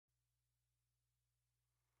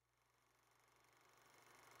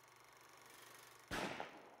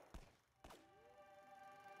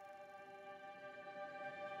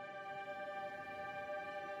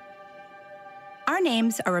Our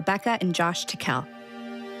names are Rebecca and Josh Tickell.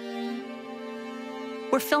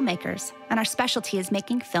 We're filmmakers, and our specialty is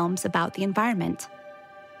making films about the environment.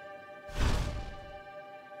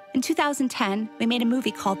 In 2010, we made a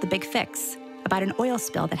movie called The Big Fix about an oil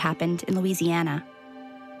spill that happened in Louisiana.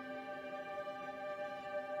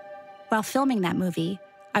 While filming that movie,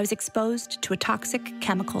 I was exposed to a toxic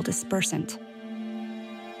chemical dispersant.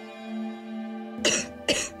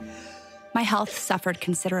 My health suffered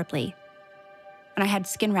considerably, and I had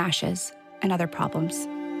skin rashes and other problems.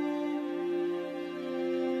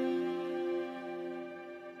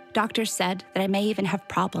 Doctors said that I may even have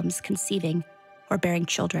problems conceiving or bearing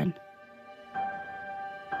children.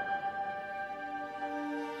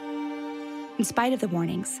 In spite of the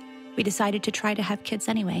warnings, we decided to try to have kids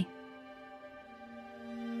anyway.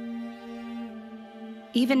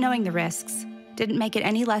 Even knowing the risks didn't make it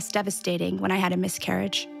any less devastating when I had a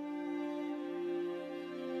miscarriage.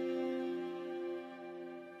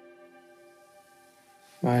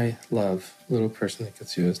 My love, little person that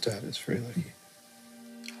gets you as dad is very lucky.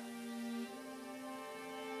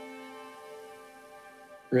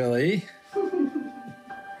 Really?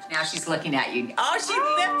 Now she's looking at you. Oh, she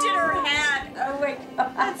lifted her hand. Oh my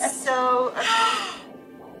God. That's so...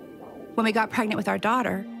 When we got pregnant with our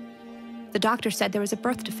daughter, the doctor said there was a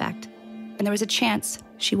birth defect, and there was a chance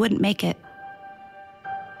she wouldn't make it.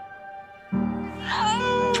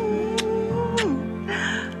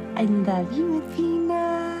 I love you, Athena.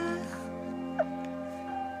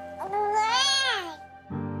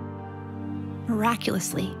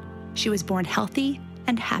 Miraculously, she was born healthy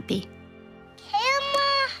and happy.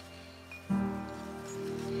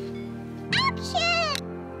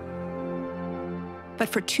 But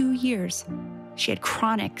for 2 years, she had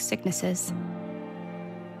chronic sicknesses.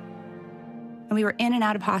 And we were in and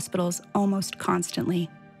out of hospitals almost constantly.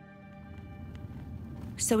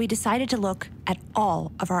 So we decided to look at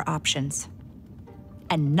all of our options.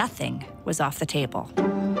 And nothing was off the table.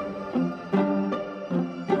 Call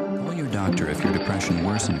your doctor if your depression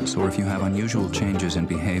worsens or if you have unusual changes in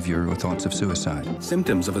behavior or thoughts of suicide.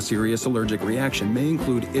 Symptoms of a serious allergic reaction may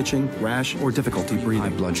include itching, rash, or difficulty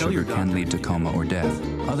breathing. High blood sugar can lead to coma or death.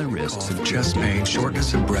 Other risks of chest pain,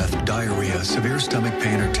 shortness of breath, diarrhea, severe stomach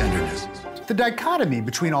pain, or tenderness. The dichotomy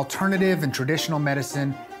between alternative and traditional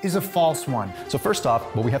medicine is a false one. So first off,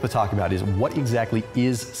 what we have to talk about is what exactly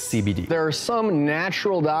is CBD? There are some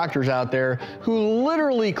natural doctors out there who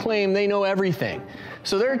literally claim they know everything.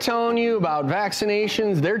 So they're telling you about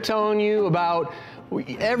vaccinations, they're telling you about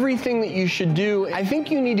everything that you should do. I think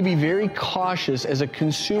you need to be very cautious as a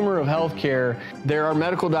consumer of healthcare. There are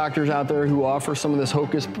medical doctors out there who offer some of this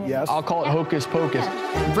hocus, I'll call it hocus pocus.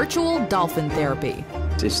 Virtual dolphin therapy.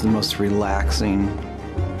 It's the most relaxing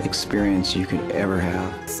experience you could ever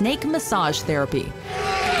have. Snake massage therapy.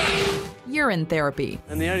 Urine therapy.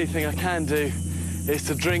 And the only thing I can do is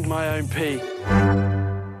to drink my own pee.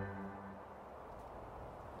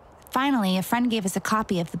 Finally, a friend gave us a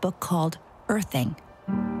copy of the book called Earthing.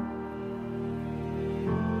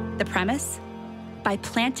 The premise? By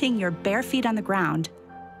planting your bare feet on the ground,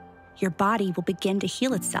 your body will begin to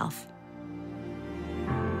heal itself.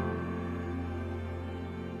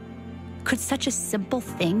 Could such a simple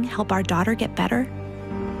thing help our daughter get better?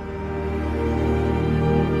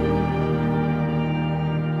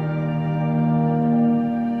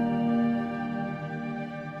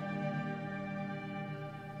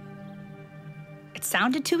 It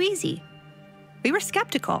sounded too easy. We were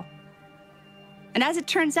skeptical. And as it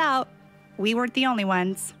turns out, we weren't the only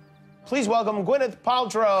ones. Please welcome Gwyneth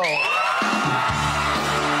Paltrow.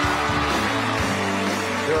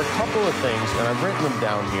 There are a couple of things, and I've written them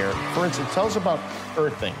down here. For instance, tell us about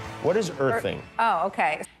earthing. What is earthing? Oh,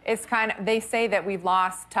 okay. It's kind of, they say that we've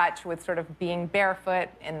lost touch with sort of being barefoot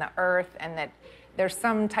in the earth, and that there's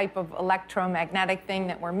some type of electromagnetic thing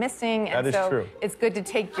that we're missing. And that is true. It's good to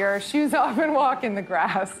take your shoes off and walk in the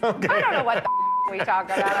grass. Okay. I don't know what the we talk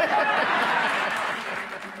about.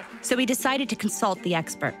 So we decided to consult the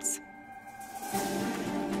experts.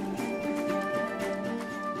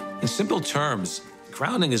 In simple terms,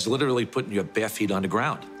 grounding is literally putting your bare feet on the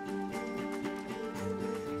ground.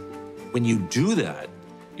 When you do that,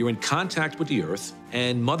 you're in contact with the Earth,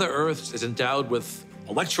 and Mother Earth is endowed with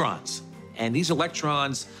electrons. And these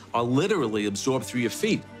electrons are literally absorbed through your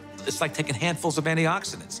feet. It's like taking handfuls of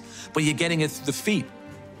antioxidants, but you're getting it through the feet.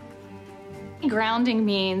 Grounding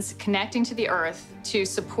means connecting to the earth to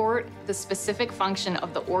support the specific function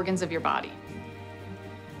of the organs of your body.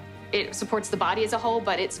 It supports the body as a whole,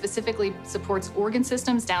 but it specifically supports organ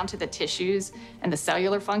systems down to the tissues and the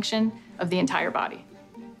cellular function of the entire body.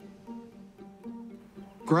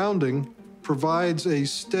 Grounding provides a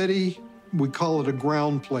steady We call it a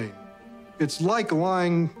ground plane. It's like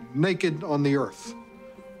lying naked on the earth.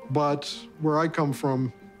 But where I come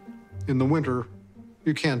from, in the winter,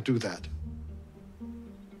 you can't do that.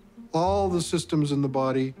 All the systems in the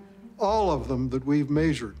body, all of them that we've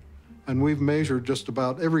measured, and we've measured just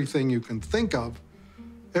about everything you can think of,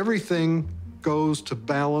 everything goes to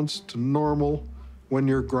balance, to normal, when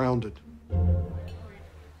you're grounded.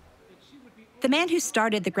 The man who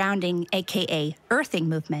started the grounding, AKA earthing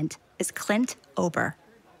movement, is Clint Ober.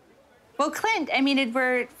 Well, Clint, I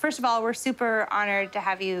mean, first of all, we're super honored to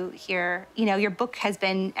have you here. You know, your book has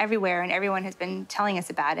been everywhere and everyone has been telling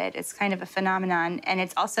us about it. It's kind of a phenomenon, and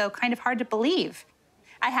it's also kind of hard to believe.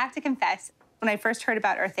 I have to confess, when I first heard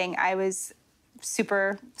about earthing, I was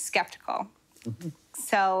super skeptical. Mm-hmm.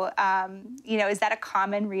 So, you know, is that a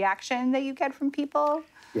common reaction that you get from people?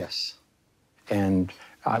 Yes. And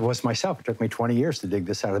I was myself. It took me 20 years to dig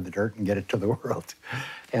this out of the dirt and get it to the world.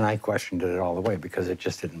 And I questioned it all the way because it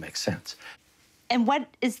just didn't make sense. And what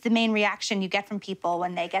is the main reaction you get from people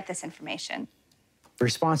when they get this information? The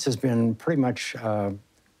response has been pretty much a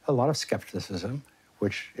lot of skepticism,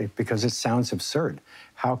 because it sounds absurd.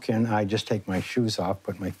 How can I just take my shoes off,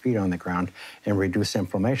 put my feet on the ground, and reduce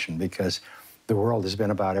inflammation? Because the world has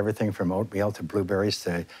been about everything from oatmeal to blueberries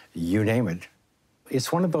to you name it. It's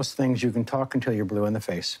one of those things you can talk until you're blue in the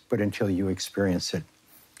face, but until you experience it,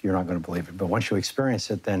 you're not going to believe it. But once you experience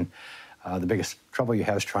it, then the biggest trouble you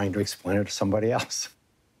have is trying to explain it to somebody else.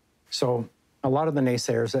 So a lot of the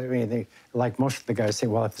naysayers, I mean, like most of the guys say,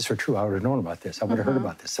 well, if this were true, I would have known about this. I would have heard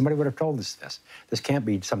about this. Somebody would have told us this. This can't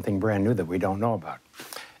be something brand new that we don't know about.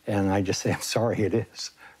 And I just say, I'm sorry, it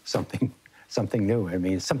is something new. I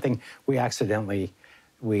mean, it's something we accidentally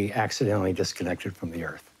disconnected from the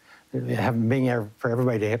earth. For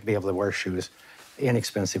everybody to be able to wear shoes,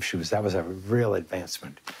 inexpensive shoes, that was a real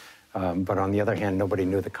advancement. But on the other hand, nobody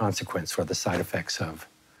knew the consequence or the side effects of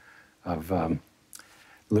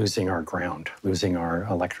losing our ground, losing our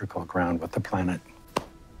electrical ground with the planet.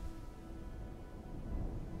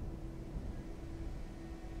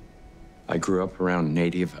 I grew up around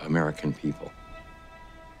Native American people,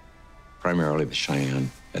 primarily the Cheyenne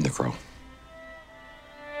and the Crow.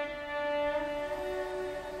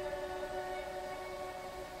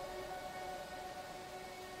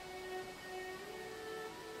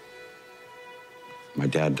 My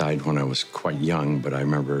dad died when I was quite young, but I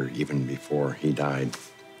remember even before he died,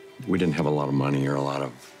 we didn't have a lot of money or a lot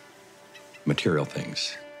of material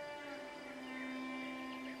things.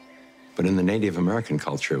 But in the Native American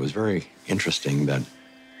culture, it was very interesting that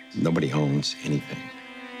nobody owns anything.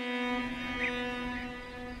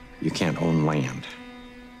 You can't own land.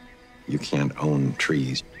 You can't own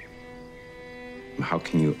trees. How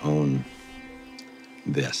can you own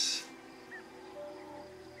this?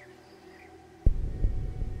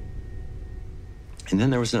 And then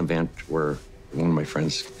there was an event where one of my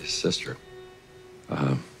friends, his sister,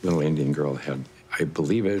 a little Indian girl, had, I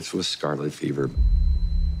believe it was scarlet fever.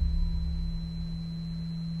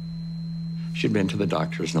 She'd been to the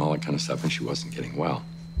doctors and all that kind of stuff, and she wasn't getting well.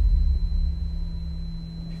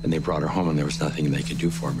 And they brought her home, and there was nothing they could do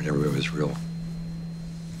for her, but everybody was real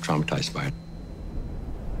traumatized by it.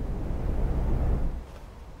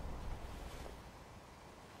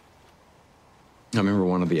 I remember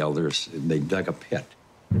one of the elders, they dug a pit.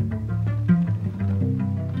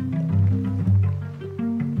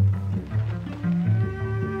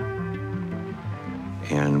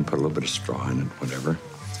 And put a little bit of straw in it, whatever.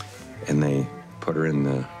 And they put her in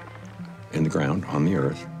the ground, on the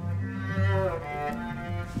earth.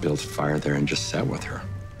 Built a fire there and just sat with her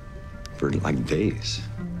for like days.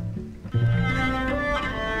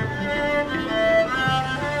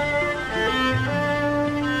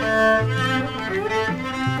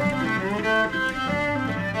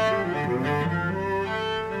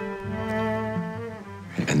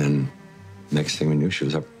 And then next thing we knew, she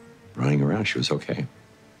was up running around. She was okay.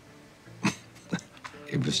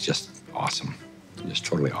 It was just awesome, just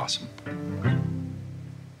totally awesome.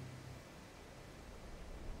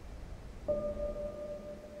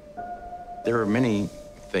 There were many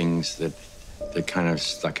things that kind of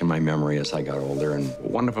stuck in my memory as I got older, and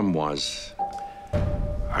one of them was,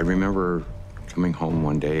 I remember coming home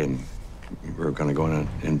one day, and we were going to go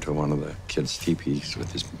into one of the kids' teepees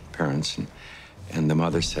with his parents, and the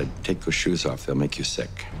mother said, "Take those shoes off, they'll make you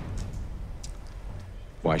sick."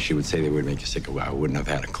 Why she would say they would make you sick, well, I wouldn't have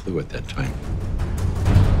had a clue at that time.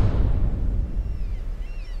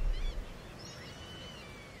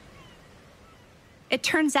 It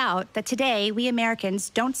turns out that today, we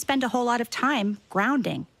Americans don't spend a whole lot of time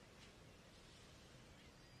grounding.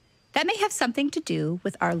 That may have something to do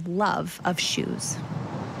with our love of shoes.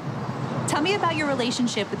 Tell me about your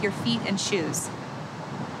relationship with your feet and shoes.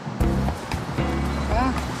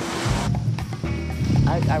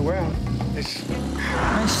 I wear them. My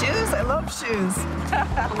shoes? I love shoes.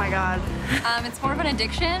 Oh my God. It's more of an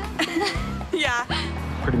addiction. Yeah.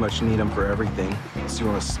 Pretty much need them for everything. So you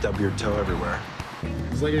want to stub your toe everywhere.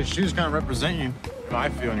 It's like your shoes kind of represent you. I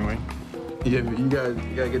feel anyway. Yeah, but you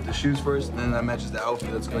gotta get the shoes first, and then that matches the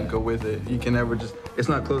outfit that's gonna go with it. You can never just, it's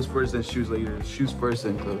not clothes first, then shoes later. It's shoes first,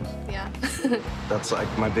 then clothes. Yeah. That's like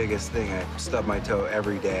my biggest thing. I stub my toe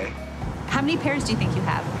every day. How many pairs do you think you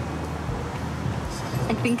have?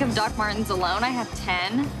 I think of Doc Martens alone, I have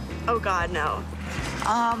 10. Oh God, no.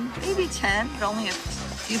 Maybe 10, but only a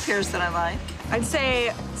few pairs that I like. I'd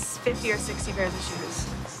say 50 or 60 pairs of shoes.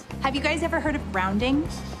 Have you guys ever heard of grounding?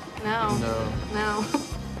 No. No.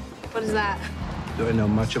 What is that? Do I know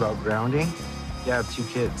much about grounding? Yeah, I have 2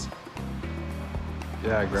 kids.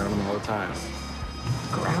 Yeah, I ground them all the time.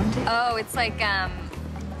 Grounding? Oh, it's like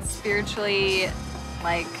spiritually,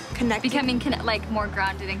 like becoming like more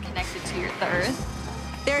grounded and connected to the earth.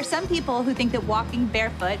 There are some people who think that walking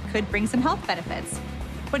barefoot could bring some health benefits.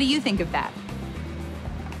 What do you think of that?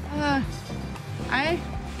 I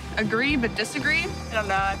agree but disagree. I don't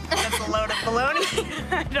know. That's a load of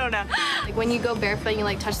baloney. I don't know. Like when you go barefoot and you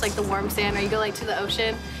like touch like the warm sand or you go like to the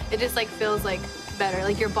ocean, it just like feels like better.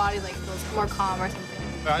 Like your body like feels more calm or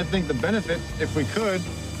something. I think the benefit, if we could,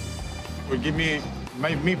 would give me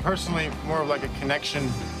personally more of like a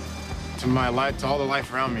connection to my life, to all the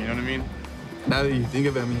life around me, you know what I mean? Now that you think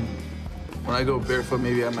of it, I mean, when I go barefoot,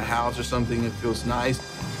 maybe at my house or something, it feels nice.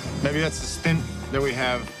 Maybe that's the stint that we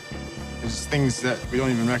have, is things that we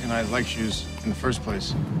don't even recognize like shoes in the first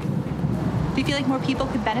place. Do you feel like more people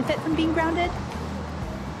could benefit from being grounded?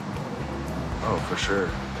 Oh, for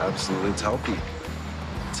sure. Absolutely. It's healthy.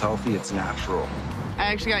 It's healthy. It's natural. I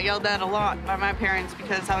actually got yelled at a lot by my parents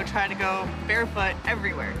because I would try to go barefoot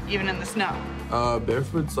everywhere, even in the snow.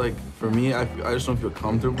 Barefoot's like, for me, I just don't feel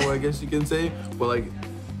comfortable, I guess you can say. But like,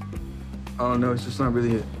 I don't know, it's just not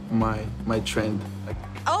really my trend. Like,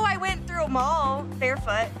 Oh, I went through a mall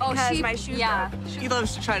barefoot because my shoes yeah. broke. She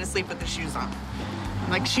loves to try to sleep with the shoes on.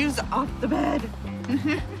 I'm like, shoes off the bed.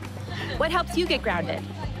 What helps you get grounded?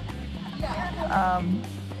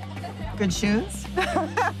 Good shoes.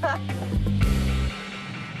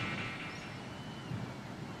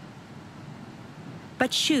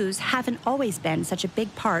 But shoes haven't always been such a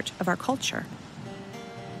big part of our culture.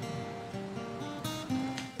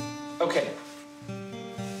 Okay.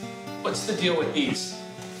 What's the deal with these?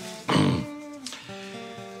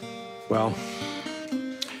 Well,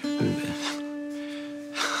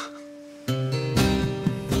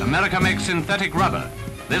 America makes synthetic rubber.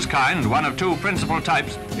 This kind, one of 2 principal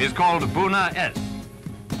types, is called Buna S.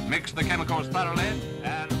 Mix the chemicals thoroughly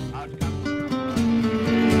and out comes...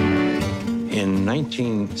 in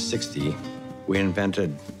 1960, we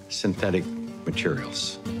invented synthetic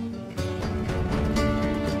materials.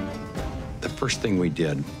 The first thing we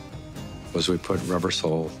did was we put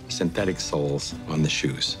synthetic soles on the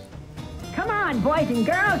shoes. Come on, boys and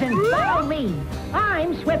girls, and follow me.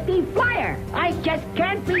 I'm Swifty Flyer. I just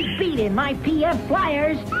can't be beat in my PF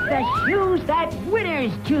Flyers, the shoes that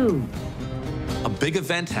winners choose. A big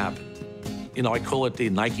event happened. You know, I call it the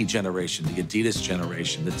Nike generation, the Adidas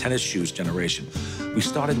generation, the tennis shoes generation. We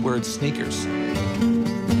started wearing sneakers.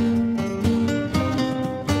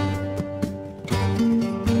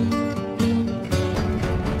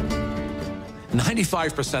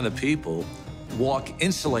 95% of people walk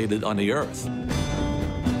insulated on the earth.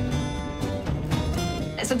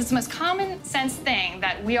 So it's the most common sense thing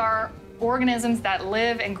that we are organisms that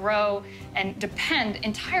live and grow and depend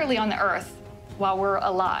entirely on the earth while we're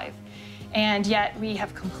alive. And yet we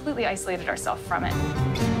have completely isolated ourselves from it.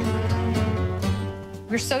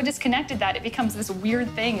 We're so disconnected that it becomes this weird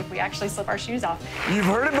thing if we actually slip our shoes off. You've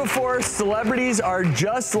heard it before, celebrities are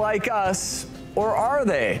just like us. Or are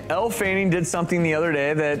they? Elle Fanning did something the other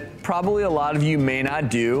day that probably a lot of you may not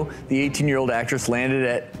do. The 18-year-old actress landed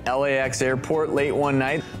at LAX airport late one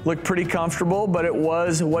night. Looked pretty comfortable, but it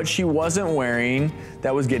was what she wasn't wearing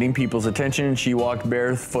that was getting people's attention. She walked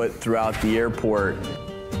barefoot throughout the airport.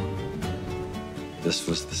 This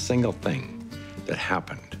was the single thing that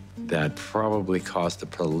happened that probably caused the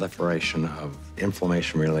proliferation of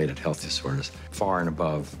inflammation-related health disorders far and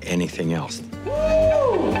above anything else.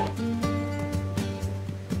 Woo!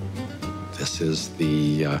 This is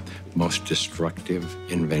the most destructive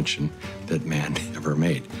invention that man ever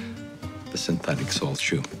made, the synthetic sole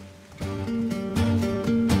shoe.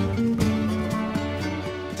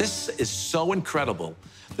 This is so incredible.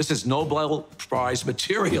 This is Nobel Prize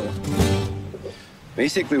material.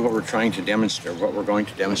 Basically, what we're trying to demonstrate, what we're going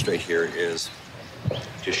to demonstrate here is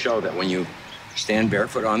to show that when you stand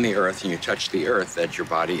barefoot on the earth and you touch the earth, that your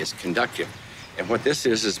body is conductive. And what this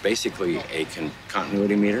is basically a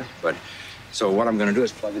continuity meter. So what I'm going to do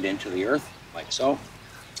is plug it into the earth, like so.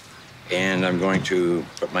 And I'm going to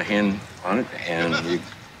put my hand on it, and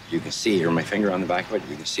you can see, or my finger on the back of it,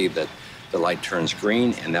 you can see that the light turns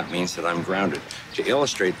green, and that means that I'm grounded. To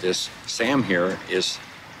illustrate this, Sam here is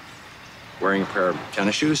wearing a pair of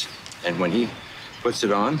tennis shoes, and when he puts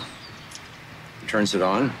it on, turns it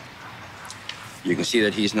on, you can see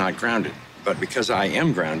that he's not grounded. But because I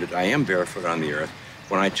am grounded, I am barefoot on the earth,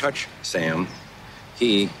 when I touch Sam,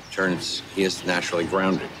 he is naturally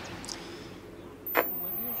grounded.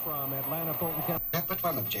 From Atlanta, Fulton. But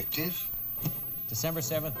one objective. December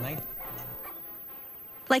 7th, 19.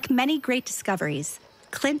 Like many great discoveries,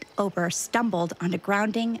 Clint Ober stumbled onto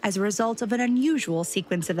grounding as a result of an unusual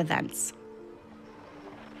sequence of events.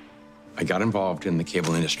 I got involved in the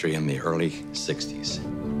cable industry in the early 60s.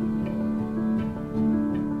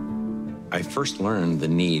 I first learned the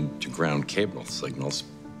need to ground cable signals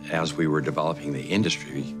as we were developing the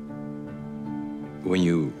industry. When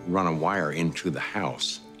you run a wire into the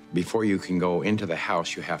house, before you can go into the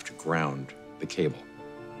house, you have to ground the cable.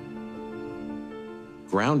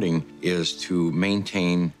 Grounding is to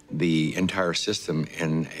maintain the entire system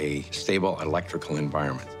in a stable electrical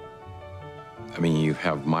environment. I mean, you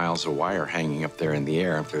have miles of wire hanging up there in the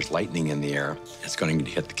air. If there's lightning in the air, it's going to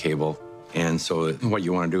hit the cable. And so what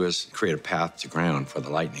you want to do is create a path to ground for the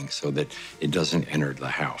lightning so that it doesn't enter the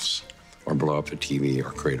house or blow up the TV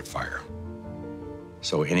or create a fire.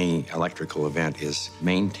 So any electrical event is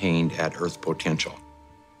maintained at Earth potential,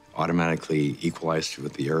 automatically equalized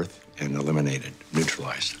with the Earth and eliminated,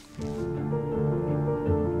 neutralized.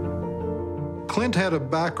 Clint had a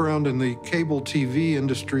background in the cable TV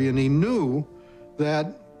industry, and he knew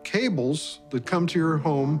that cables that come to your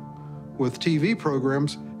home with TV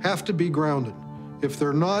programs have to be grounded. If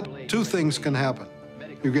they're not, two things can happen.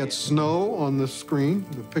 You get snow on the screen,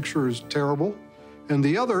 the picture is terrible, and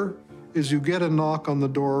the other is you get a knock on the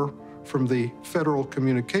door from the Federal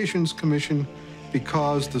Communications Commission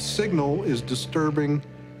because the signal is disturbing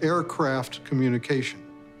aircraft communication.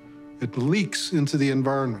 It leaks into the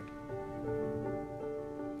environment.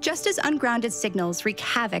 Just as ungrounded signals wreak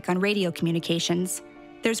havoc on radio communications,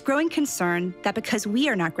 there's growing concern that because we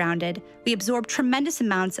are not grounded, we absorb tremendous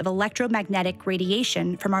amounts of electromagnetic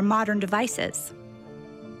radiation from our modern devices.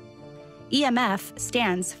 EMF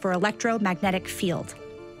stands for electromagnetic field.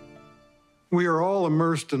 We are all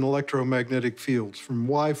immersed in electromagnetic fields, from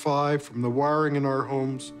Wi-Fi, from the wiring in our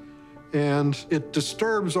homes, and it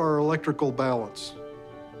disturbs our electrical balance.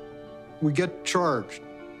 We get charged.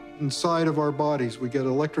 Inside of our bodies, we get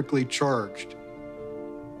electrically charged.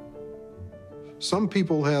 Some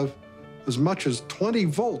people have as much as 20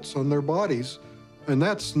 volts on their bodies, and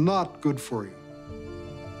that's not good for you.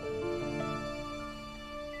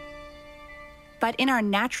 But in our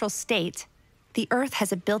natural state, the Earth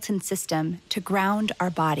has a built-in system to ground our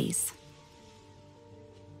bodies.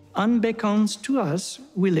 Unbeknownst to us,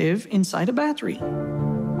 we live inside a battery.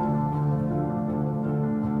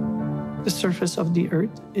 The surface of the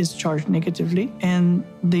Earth is charged negatively, and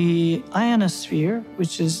the ionosphere,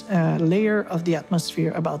 which is a layer of the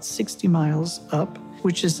atmosphere about 60 miles up,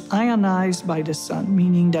 which is ionized by the sun,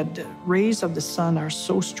 meaning that the rays of the sun are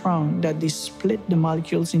so strong that they split the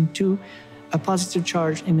molecules into a positive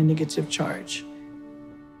charge and a negative charge.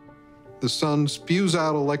 The sun spews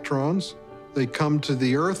out electrons. They come to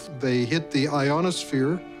the Earth, they hit the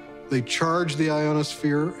ionosphere, they charge the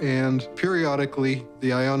ionosphere, and periodically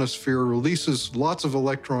the ionosphere releases lots of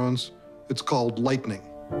electrons. It's called lightning.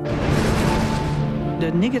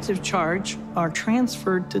 The negative charge are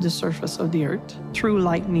transferred to the surface of the Earth through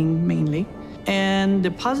lightning mainly, and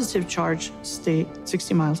the positive charge stay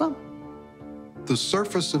 60 miles up. The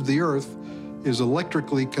surface of the Earth is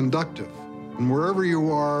electrically conductive, and wherever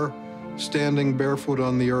you are, standing barefoot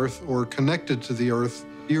on the Earth or connected to the Earth,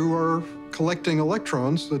 you are collecting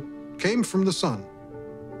electrons that came from the sun.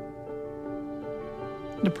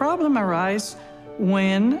 The problem arises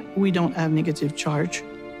when we don't have negative charge.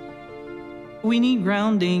 We need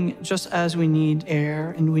grounding just as we need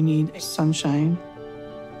air and we need sunshine.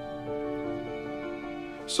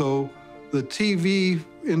 So the TV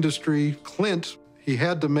industry, Clint, he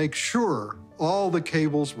had to make sure all the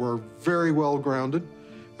cables were very well grounded.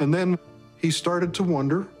 And then he started to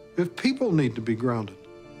wonder if people need to be grounded.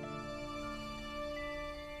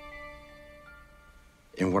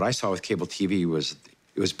 And what I saw with cable TV was,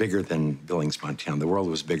 it was bigger than Billings, Montana. The world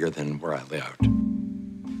was bigger than where I lived.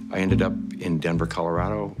 I ended up in Denver,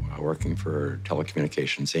 Colorado, working for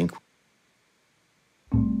Telecommunications Inc.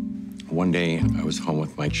 One day, I was home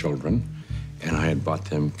with my children, and I had bought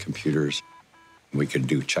them computers. We could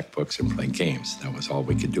do checkbooks and play games. That was all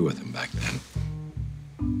we could do with them back then.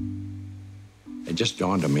 It just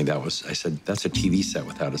dawned on me I said, that's a TV set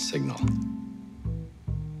without a signal.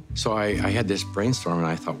 So I had this brainstorm, and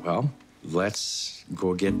I thought, well, let's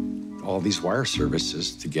go get all these wire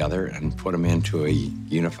services together and put them into a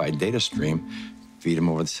unified data stream, feed them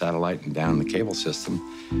over the satellite and down the cable system,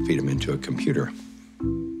 feed them into a computer.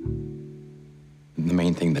 And the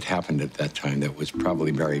main thing that happened at that time that was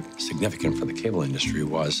probably very significant for the cable industry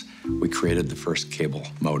was we created the first cable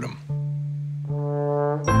modem.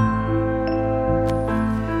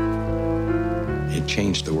 It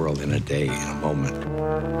changed the world in a day, in a moment.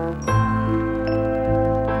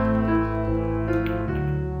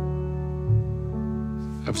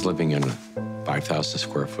 I was living in a 5,000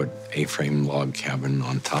 square foot A-frame log cabin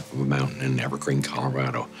on top of a mountain in Evergreen,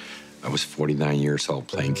 Colorado. I was 49 years old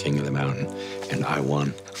playing King of the Mountain, and I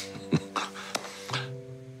won.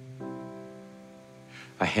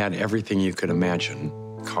 I had everything you could imagine.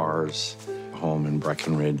 Cars, home in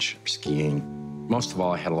Breckenridge, skiing. Most of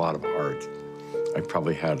all, I had a lot of art. I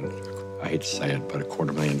probably had, I hate to say it, but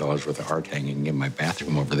 $250,000 worth of art hanging in my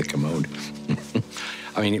bathroom over the commode.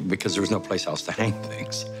 I mean, because there was no place else to hang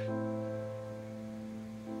things.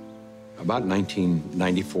 About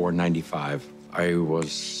 1994, 95, I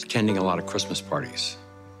was attending a lot of Christmas parties,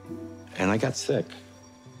 and I got sick.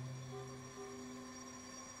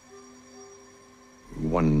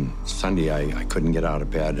 One Sunday, I couldn't get out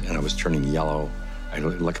of bed, and I was turning yellow. I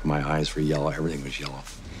looked at my eyes were yellow, everything was yellow.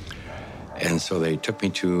 And so they took me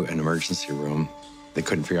to an emergency room. They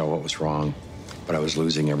couldn't figure out what was wrong, but I was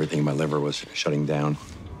losing everything. My liver was shutting down.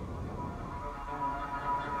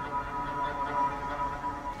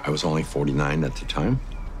 I was only 49 at the time,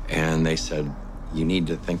 and they said, you need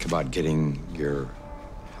to think about getting your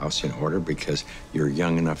house in order because you're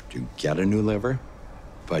young enough to get a new liver,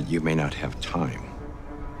 but you may not have time.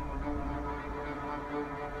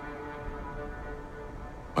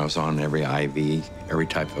 I was on every IV, every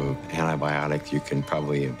type of antibiotic you can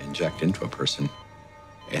probably inject into a person.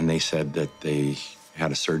 And they said that they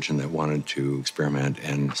had a surgeon that wanted to experiment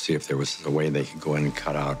and see if there was a way they could go in and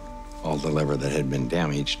cut out all the liver that had been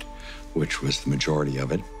damaged, which was the majority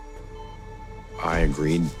of it. I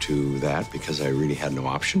agreed to that because I really had no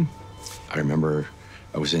option. I remember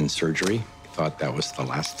I was in surgery, thought that was the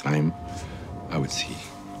last time I would see.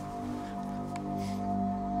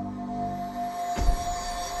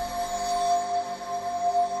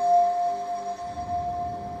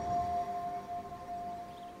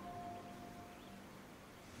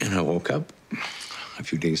 And I woke up a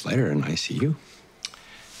few days later in ICU.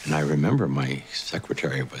 And I remember my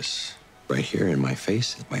secretary was right here in my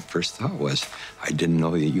face. And my first thought was, I didn't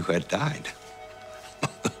know that you had died.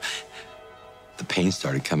 The pain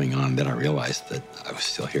started coming on, then I realized that I was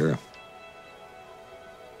still here.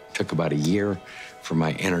 It took about a year for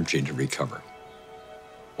my energy to recover.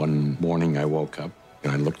 One morning I woke up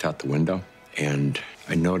and I looked out the window and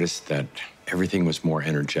I noticed that everything was more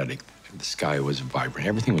energetic. The sky was vibrant.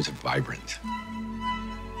 Everything was vibrant.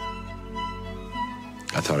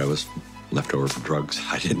 I thought I was left over for drugs.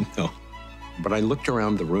 I didn't know. But I looked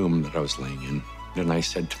around the room that I was laying in, and I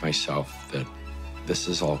said to myself that this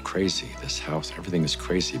is all crazy. This house, everything is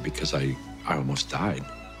crazy because I almost died.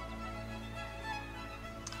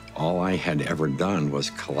 All I had ever done was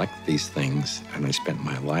collect these things, and I spent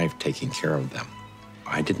my life taking care of them.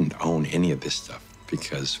 I didn't own any of this stuff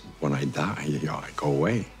because when I die, I go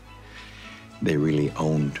away. They really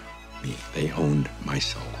owned me. They owned my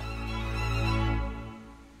soul.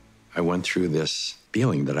 I went through this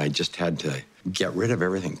feeling that I just had to get rid of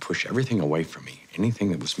everything, push everything away from me,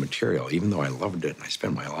 anything that was material, even though I loved it and I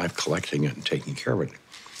spent my life collecting it and taking care of it.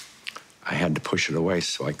 I had to push it away,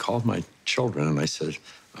 so I called my children and I said,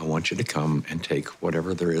 I want you to come and take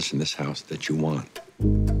whatever there is in this house that you want.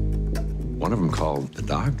 One of them called the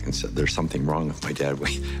doc and said, there's something wrong with my dad.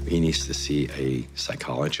 He needs to see a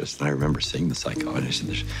psychologist. And I remember seeing the psychologist,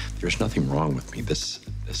 and there's nothing wrong with me. This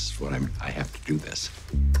is what I have to do this.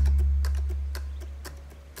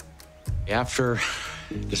 After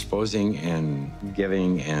disposing and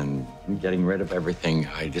giving and getting rid of everything,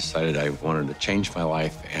 I decided I wanted to change my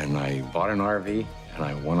life, and I bought an RV and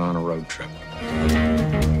I went on a road trip.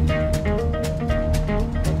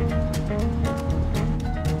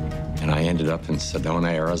 And I ended up in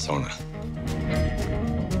Sedona, Arizona.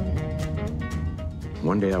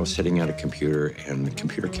 One day I was sitting at a computer and the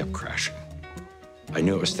computer kept crashing. I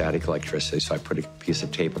knew it was static electricity, so I put a piece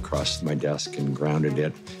of tape across my desk and grounded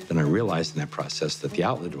it. Then I realized in that process that the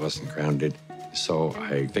outlet wasn't grounded, so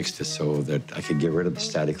I fixed it so that I could get rid of the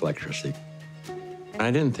static electricity. And I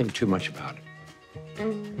didn't think too much about it.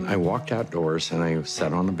 I walked outdoors and I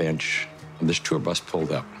sat on a bench. This tour bus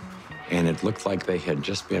pulled up, and it looked like they had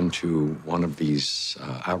just been to one of these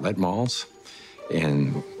outlet malls,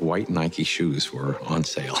 and white Nike shoes were on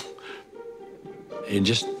sale. It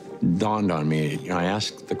just dawned on me. I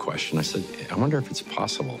asked the question. I said, I wonder if it's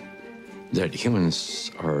possible that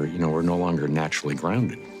humans are, we're no longer naturally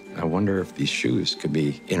grounded. I wonder if these shoes could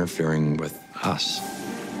be interfering with us.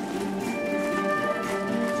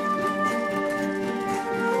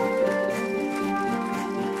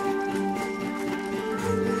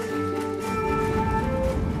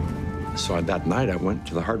 So that night, I went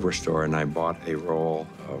to the hardware store and I bought a roll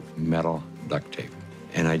of metal duct tape.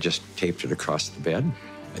 And I just taped it across the bed.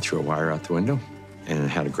 I threw a wire out the window and it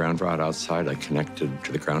had a ground rod outside. I connected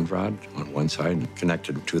to the ground rod on one side and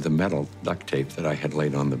connected to the metal duct tape that I had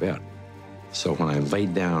laid on the bed. So when I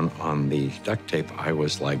laid down on the duct tape, I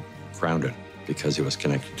was like grounded because it was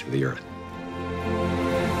connected to the earth.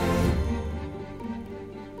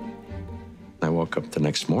 I woke up the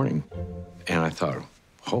next morning and I thought,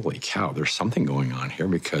 holy cow, there's something going on here,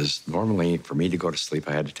 because normally for me to go to sleep,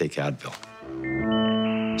 I had to take Advil.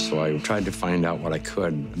 So I tried to find out what I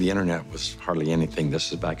could. The internet was hardly anything.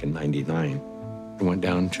 This is back in '99. I went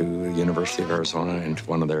down to the University of Arizona and to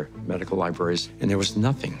one of their medical libraries, and there was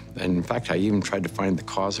nothing. And in fact, I even tried to find the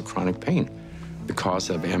cause of chronic pain. The cause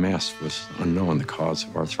of MS was unknown. The cause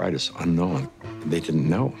of arthritis, unknown. They didn't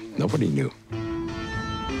know. Nobody knew.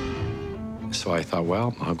 So I thought,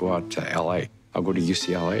 well, I'll go out to LA. I'll go to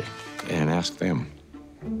UCLA and ask them.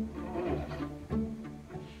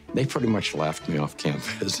 They pretty much laughed me off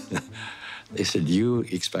campus. They said, you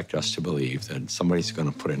expect us to believe that somebody's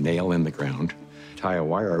going to put a nail in the ground, tie a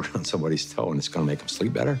wire around somebody's toe, and it's going to make them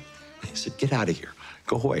sleep better? They said, get out of here.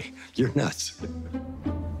 Go away. You're nuts.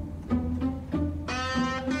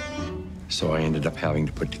 So I ended up having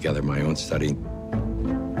to put together my own study.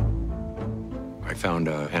 I found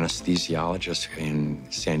an anesthesiologist in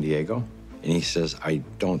San Diego. And he says, I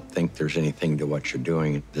don't think there's anything to what you're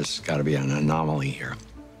doing. There's got to be an anomaly here.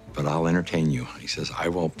 But I'll entertain you. He says, I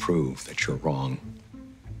will prove that you're wrong.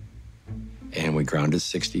 And we grounded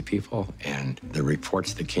 60 people, and the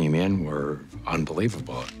reports that came in were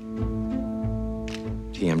unbelievable.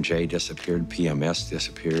 TMJ disappeared, PMS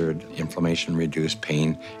disappeared, inflammation reduced,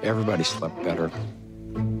 pain. Everybody slept better.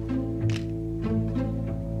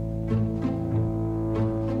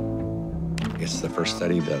 It's the first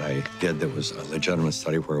study that I did that was a legitimate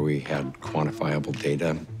study where we had quantifiable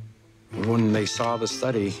data. When they saw the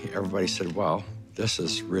study, everybody said, well, this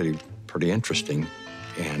is really pretty interesting.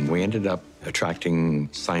 And we ended up attracting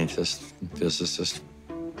scientists, physicists.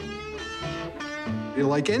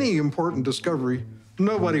 Like any important discovery,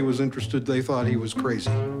 nobody was interested. They thought he was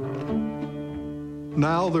crazy.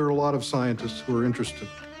 Now there are a lot of scientists who are interested.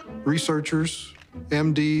 Researchers,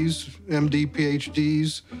 MDs, MD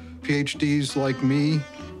PhDs, PhDs like me.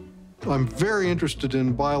 I'm very interested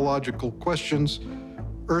in biological questions.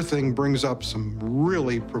 Earthing brings up some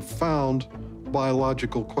really profound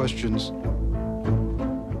biological questions.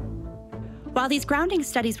 While these grounding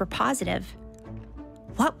studies were positive,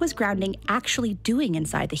 what was grounding actually doing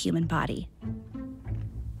inside the human body?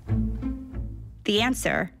 The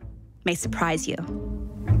answer may surprise you.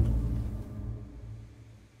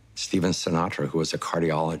 Stephen Sinatra, who was a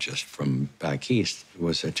cardiologist from back east,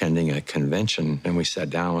 was attending a convention, and we sat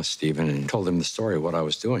down with Stephen and told him the story of what I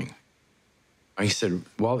was doing. He said,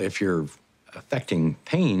 well, if you're affecting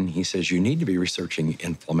pain, he says, you need to be researching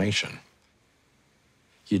inflammation.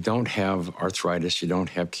 You don't have arthritis, you don't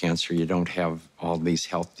have cancer, you don't have all these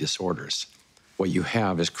health disorders. What you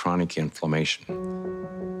have is chronic inflammation.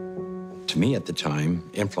 To me at the time,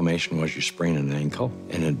 inflammation was you sprain an ankle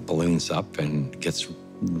and it balloons up and gets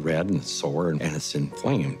red and sore and it's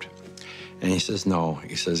inflamed. And he says, no,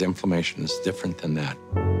 he says, inflammation is different than that.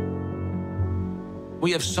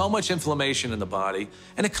 We have so much inflammation in the body,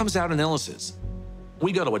 and it comes out in illnesses.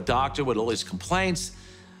 We go to a doctor with all these complaints,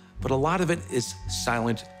 but a lot of it is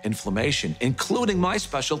silent inflammation, including my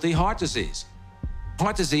specialty, heart disease.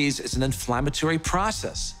 Heart disease is an inflammatory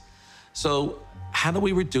process. So how do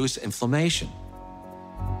we reduce inflammation?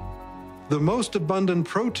 The most abundant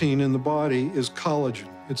protein in the body is collagen.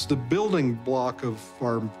 It's the building block of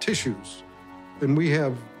our tissues. And we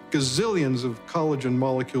have gazillions of collagen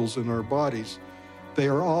molecules in our bodies. They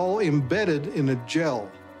are all embedded in a gel.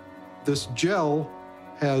 This gel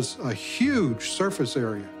has a huge surface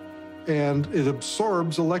area, and it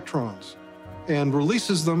absorbs electrons. and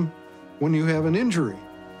releases them when you have an injury.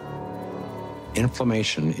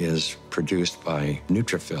 Inflammation is produced by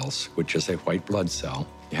neutrophils, which is a white blood cell.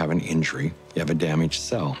 You have an injury, you have a damaged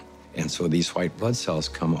cell. And so these white blood cells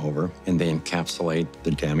come over and they encapsulate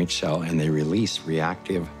the damaged cell and they release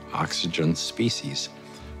reactive oxygen species,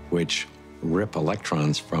 which rip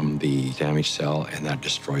electrons from the damaged cell, and that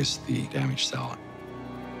destroys the damaged cell.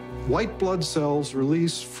 White blood cells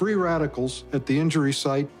release free radicals at the injury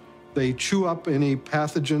site. They chew up any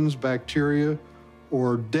pathogens, bacteria,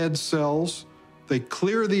 or dead cells. They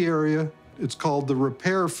clear the area. It's called the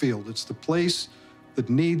repair field. It's the place that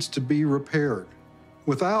needs to be repaired.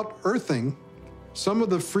 Without earthing, some of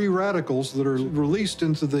the free radicals that are released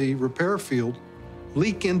into the repair field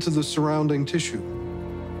leak into the surrounding tissue.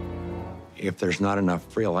 If there's not enough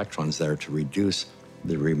free electrons there to reduce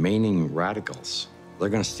the remaining radicals, they're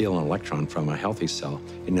going to steal an electron from a healthy cell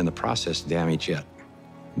and in the process damage it.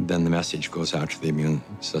 Then the message goes out to the immune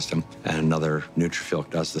system and another neutrophil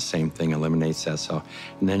does the same thing, eliminates that cell,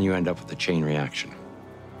 and then you end up with a chain reaction.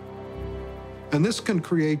 And this can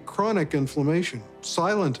create chronic inflammation,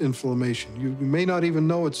 silent inflammation. You may not even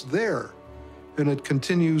know it's there, and it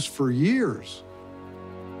continues for years.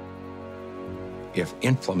 If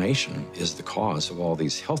inflammation is the cause of all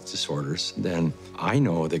these health disorders, then I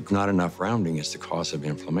know that not enough grounding is the cause of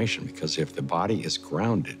inflammation, because if the body is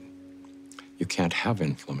grounded, you can't have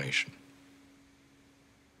inflammation.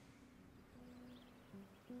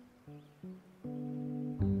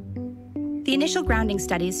 The initial grounding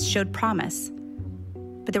studies showed promise,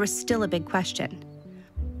 but there was still a big question.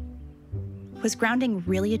 Was grounding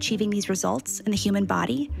really achieving these results in the human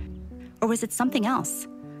body, or was it something else?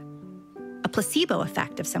 A placebo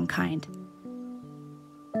effect of some kind?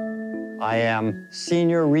 I am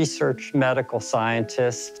Senior Research Medical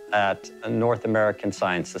Scientist at North American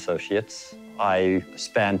Science Associates. I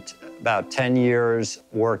spent about 10 years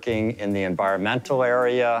working in the environmental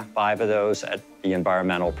area, 5 of those at the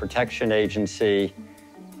Environmental Protection Agency.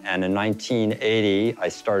 And in 1980, I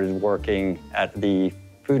started working at the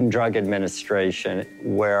Food and Drug Administration,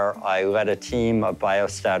 where I led a team of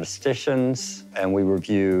biostatisticians, and we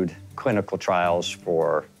reviewed clinical trials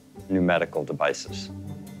for new medical devices.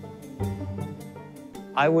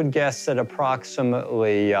 I would guess that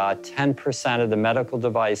approximately 10% of the medical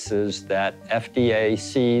devices that FDA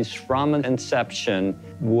sees from inception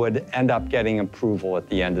would end up getting approval at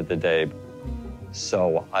the end of the day.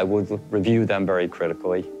 So I would review them very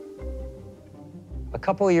critically. A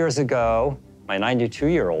couple of years ago, my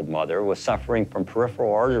 92-year-old mother was suffering from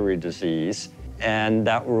peripheral artery disease, and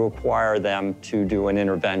that would require them to do an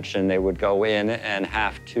intervention. They would go in and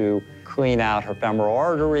have to clean out her femoral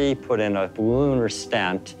artery, put in a balloon or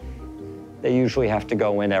stent. They usually have to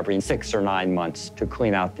go in every 6 or 9 months to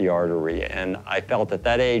clean out the artery, and I felt at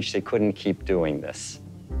that age they couldn't keep doing this.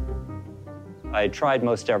 I tried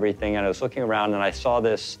most everything, and I was looking around, and I saw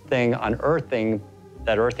this thing on earthing,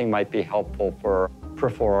 that earthing might be helpful for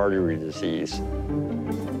peripheral artery disease.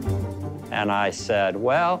 And I said,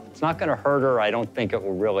 well, it's not going to hurt her. I don't think it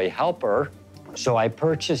will really help her. So I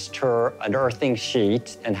purchased her an earthing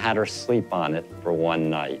sheet and had her sleep on it for one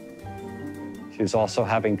night. She was also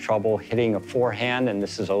having trouble hitting a forehand, and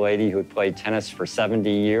this is a lady who had played tennis for 70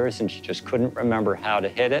 years, and she just couldn't remember how to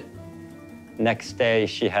hit it. Next day,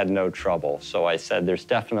 she had no trouble. So I said, there's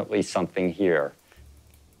definitely something here.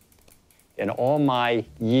 In all my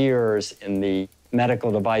years in the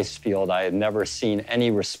medical device field, I had never seen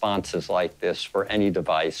any responses like this for any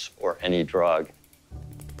device or any drug.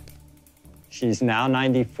 She's now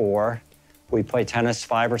 94. We play tennis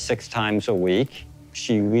 5 or 6 times a week.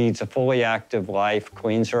 She leads a fully active life,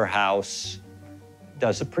 cleans her house,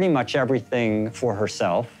 does pretty much everything for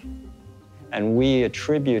herself. And we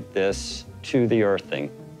attribute this to the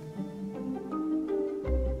earthing.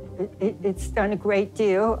 It's done a great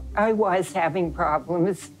deal. I was having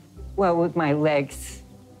problems, well, with my legs.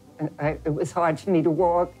 It was hard for me to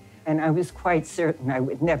walk, and I was quite certain I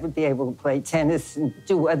would never be able to play tennis and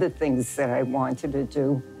do other things that I wanted to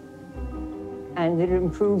do. And it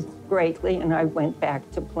improved greatly, and I went back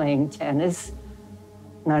to playing tennis.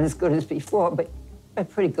 Not as good as before, but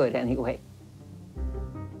pretty good anyway.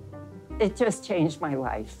 It just changed my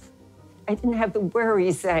life. I didn't have the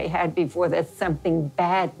worries that I had before that something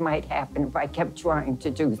bad might happen if I kept trying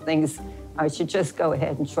to do things. I should just go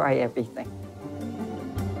ahead and try everything.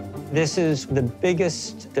 This is the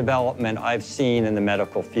biggest development I've seen in the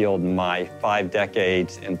medical field in my 5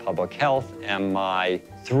 decades in public health and my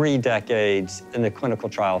 3 decades in the clinical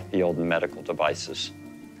trial field in medical devices.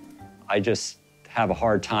 I just have a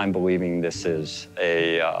hard time believing this is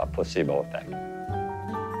a placebo effect.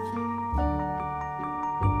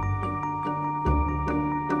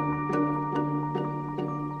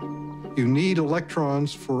 You need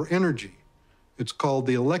electrons for energy. It's called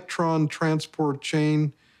the electron transport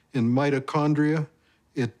chain in mitochondria.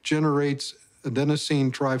 It generates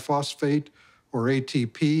adenosine triphosphate, or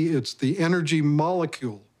ATP. It's the energy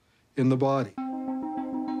molecule in the body.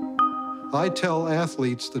 I tell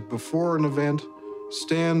athletes that before an event,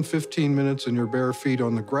 stand 15 minutes in your bare feet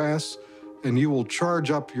on the grass, and you will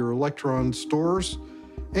charge up your electron stores.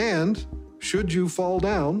 And should you fall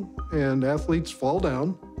down, and athletes fall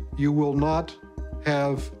down, you will not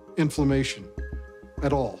have inflammation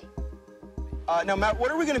at all. Now, Matt, what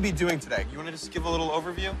are we going to be doing today? You want to just give a little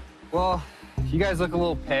overview? Well, you guys look a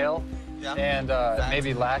little pale and Exactly.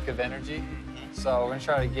 maybe lack of energy. So we're going to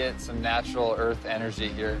try to get some natural earth energy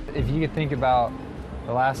here. If you could think about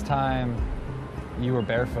the last time you were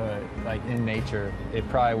barefoot, like in nature, it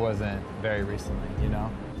probably wasn't very recently, you know?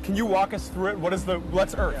 Can you walk us through it? What is the,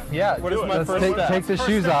 let's earth. Yeah, What is my first step? take the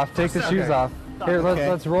shoes off. Take the shoes off. Here, Okay.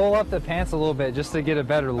 let's roll up the pants a little bit just to get a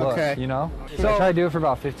better look, Okay. you know? So- So try to do it for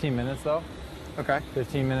about 15 minutes though. Okay.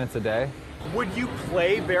 15 minutes a day. Would you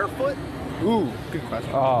play barefoot? Ooh, good question.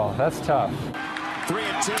 Oh, that's tough. 3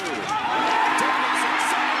 and 2.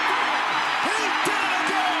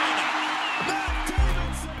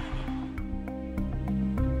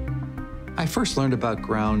 I first learned about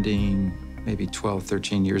grounding maybe 12,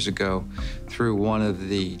 13 years ago through one of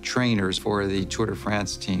the trainers for the Tour de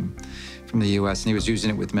France team from the US, and he was using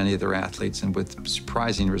it with many of their athletes and with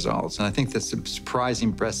surprising results. And I think that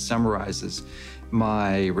surprising best summarizes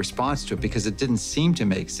my response to it because it didn't seem to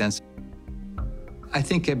make sense. I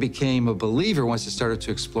think I became a believer once I started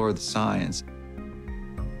to explore the science.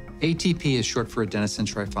 ATP is short for adenosine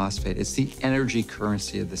triphosphate. It's the energy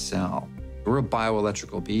currency of the cell. We're a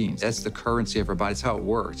bioelectrical being. That's the currency of our body. That's how it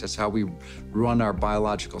works. That's how we run our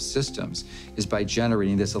biological systems, is by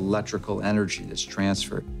generating this electrical energy that's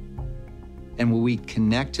transferred. And when we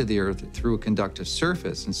connect to the earth through a conductive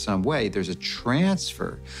surface in some way, there's a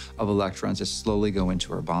transfer of electrons that slowly go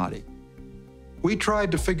into our body. We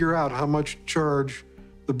tried to figure out how much charge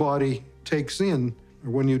the body takes in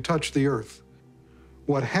when you touch the earth.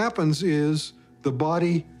 What happens is the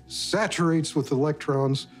body saturates with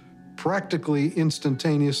electrons practically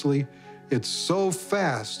instantaneously. It's so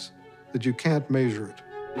fast that you can't measure it.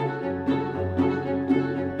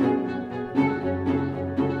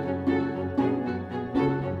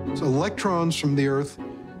 So electrons from the earth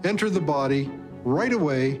enter the body right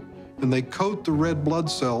away, and they coat the red blood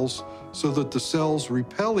cells so that the cells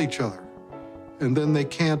repel each other. And then they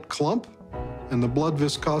can't clump, and the blood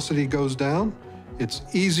viscosity goes down. It's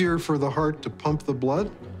easier for the heart to pump the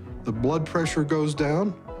blood pressure goes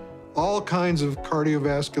down. All kinds of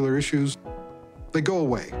cardiovascular issues, they go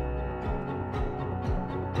away.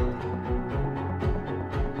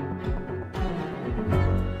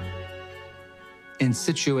 In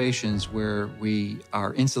situations where we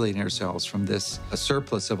are insulating ourselves from this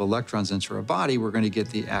surplus of electrons into our body, we're going to get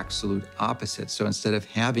the absolute opposite. So instead of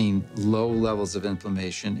having low levels of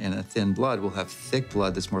inflammation and a thin blood, we'll have thick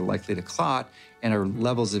blood that's more likely to clot, and our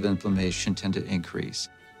levels of inflammation tend to increase.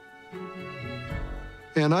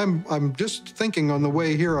 And I'm just thinking on the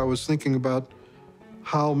way here, I was thinking about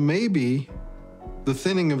how maybe the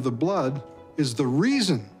thinning of the blood is the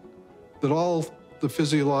reason that all the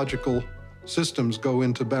physiological systems go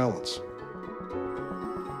into balance.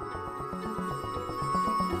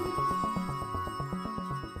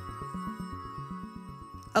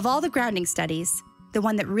 Of all the grounding studies, the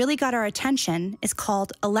one that really got our attention is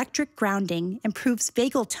called Electric Grounding Improves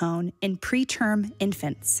Vagal Tone in Preterm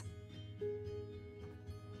Infants.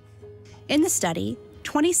 In the study,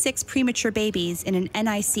 26 premature babies in an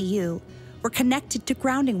NICU were connected to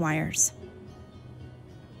grounding wires.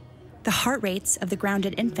 The heart rates of the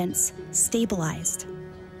grounded infants stabilized,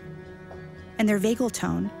 and their vagal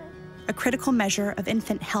tone, a critical measure of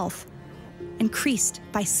infant health, increased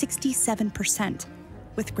by 67%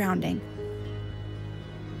 with grounding.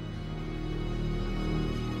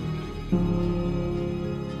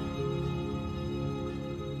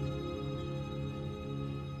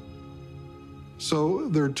 So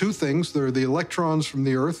there are two things. There are the electrons from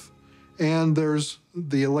the earth, and there's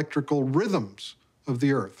the electrical rhythms of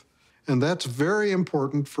the earth. And that's very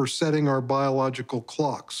important for setting our biological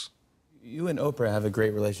clocks. You and Oprah have a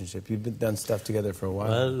great relationship. You've done stuff together for a while.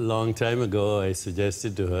 Well, a long time ago, I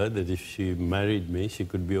suggested to her that if she married me, she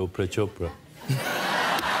could be Oprah Chopra.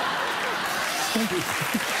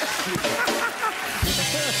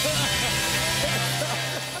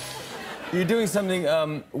 You're doing something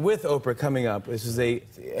with Oprah coming up. This is the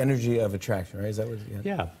energy of attraction, right? Is that what?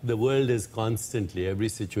 Yeah, the world is constantly, every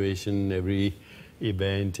situation, every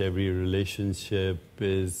event, every relationship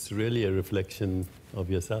is really a reflection of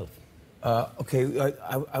yourself. Okay,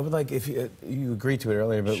 I would like, if you agreed to it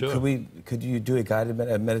earlier, but Sure. could you do a guided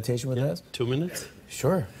meditation with us? 2 minutes?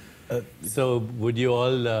 Sure. So would you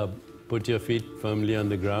all put your feet firmly on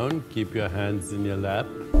the ground, keep your hands in your lap?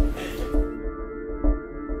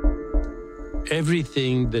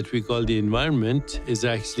 Everything that we call the environment is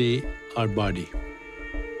actually our body.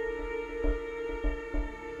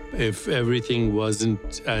 If everything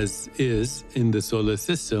wasn't as is in the solar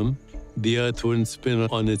system, the Earth wouldn't spin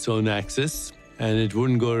on its own axis and it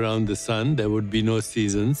wouldn't go around the sun. There would be no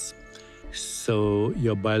seasons. So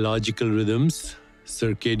your biological rhythms,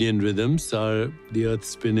 circadian rhythms, are the Earth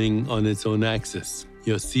spinning on its own axis.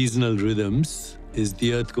 Your seasonal rhythms is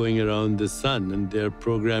the Earth going around the sun, and they're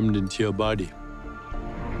programmed into your body.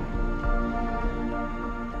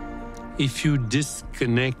 If you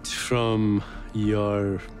disconnect from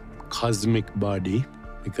your cosmic body,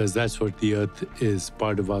 because that's what the Earth is,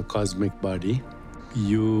 part of our cosmic body,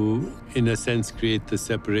 you, in a sense, create the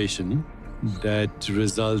separation that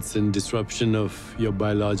results in disruption of your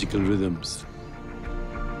biological rhythms.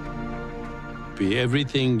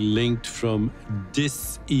 Everything linked from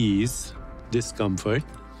dis-ease, discomfort,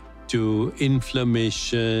 to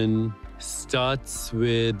inflammation starts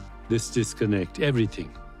with this disconnect, everything.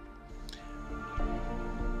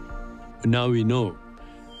 Now we know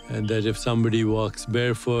that if somebody walks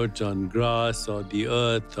barefoot on grass or the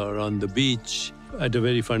earth or on the beach, at a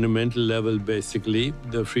very fundamental level, basically,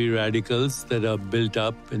 the free radicals that are built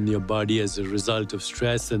up in your body as a result of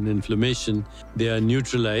stress and inflammation, they are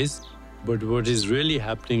neutralized. But what is really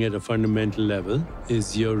happening at a fundamental level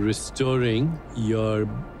is you're restoring your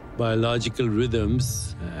biological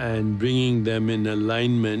rhythms and bringing them in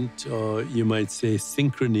alignment, or you might say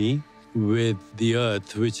synchrony, with the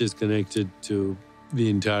Earth, which is connected to the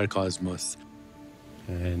entire cosmos.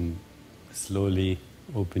 And slowly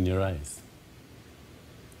open your eyes.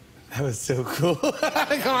 That was so cool.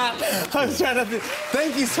 Come on. I was trying to...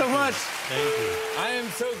 Thank you so much. Thank you. I am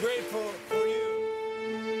so grateful for you.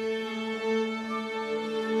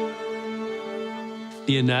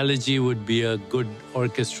 The analogy would be a good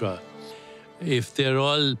orchestra. If they're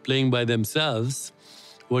all playing by themselves,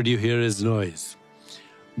 what you hear is noise.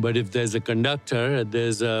 But if there's a conductor,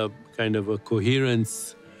 there's a kind of a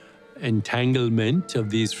coherence, entanglement of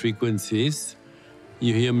these frequencies,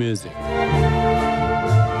 you hear music.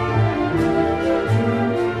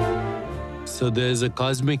 So there's a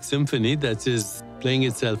cosmic symphony that is playing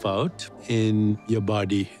itself out in your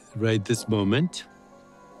body right this moment.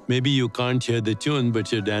 Maybe you can't hear the tune,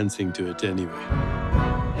 but you're dancing to it anyway.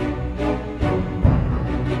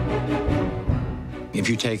 If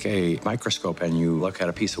you take a microscope and you look at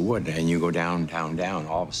a piece of wood and you go down, down, down,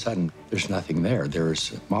 all of a sudden, there's nothing there.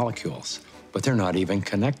 There's molecules, but they're not even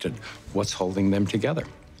connected. What's holding them together?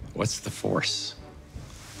 What's the force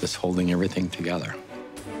that's holding everything together?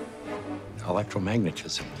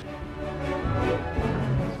 Electromagnetism.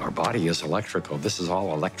 Our body is electrical. This is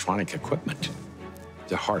all electronic equipment.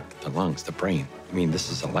 The heart, the lungs, the brain. I mean, this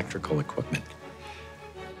is electrical equipment.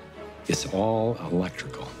 It's all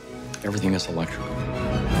electrical. Everything is electrical.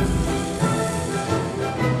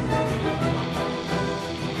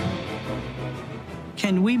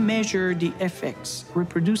 Can we measure the effects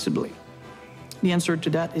reproducibly? The answer to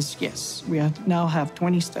that is yes. We now have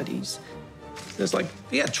 20 studies. There's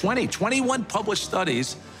 21 published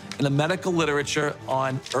studies in the medical literature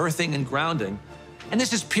on earthing and grounding, and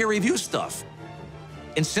this is peer-reviewed stuff.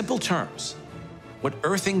 In simple terms, what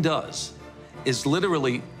earthing does is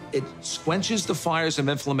literally it quenches the fires of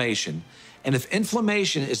inflammation, and if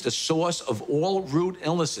inflammation is the source of all root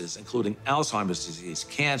illnesses, including Alzheimer's disease,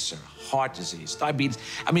 cancer, heart disease, diabetes,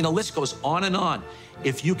 I mean, the list goes on and on.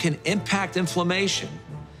 If you can impact inflammation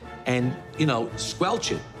and,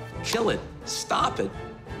 squelch it, kill it, stop it,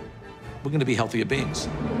 we're going to be healthier beings.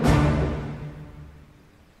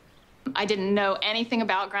 I didn't know anything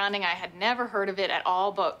about grounding. I had never heard of it at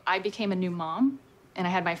all, but I became a new mom, and I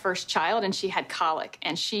had my first child, and she had colic,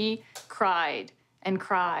 and she cried and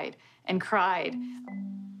cried and cried.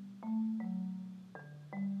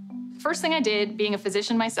 First thing I did, being a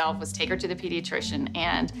physician myself, was take her to the pediatrician,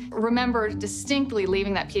 and remember distinctly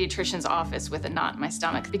leaving that pediatrician's office with a knot in my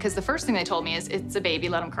stomach, because the first thing they told me is, it's a baby,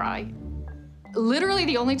 let him cry. Literally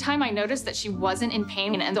the only time I noticed that she wasn't in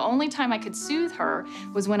pain, and the only time I could soothe her,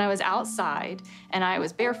 was when I was outside and I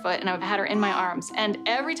was barefoot and I had her in my arms. And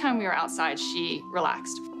every time we were outside, she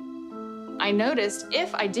relaxed. I noticed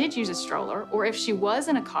if I did use a stroller or if she was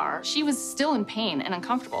in a car, she was still in pain and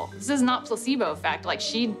uncomfortable. This is not placebo effect. Like,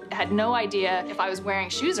 she had no idea if I was wearing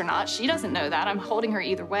shoes or not. She doesn't know that. I'm holding her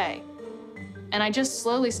either way. And I just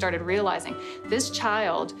slowly started realizing this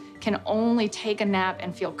child can only take a nap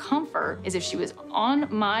and feel comfort as if she was on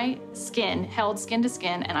my skin, held skin to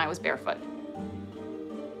skin, and I was barefoot.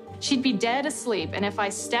 She'd be dead asleep, and if I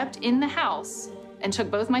stepped in the house and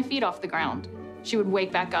took both my feet off the ground, she would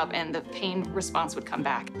wake back up and the pain response would come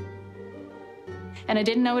back. And I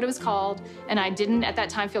didn't know what it was called, and I didn't at that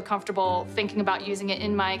time feel comfortable thinking about using it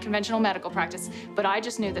in my conventional medical practice, but I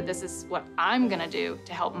just knew that this is what I'm gonna do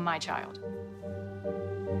to help my child.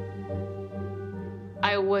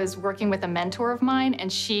 I was working with a mentor of mine,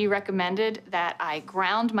 and she recommended that I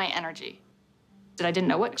ground my energy. I didn't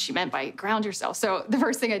know what she meant by ground yourself. So the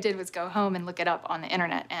first thing I did was go home and look it up on the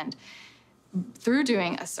internet. And through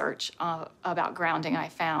doing a search about grounding, I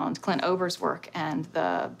found Clint Ober's work and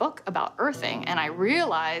the book about earthing. And I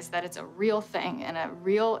realized that it's a real thing and a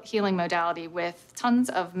real healing modality with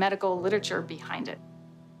tons of medical literature behind it.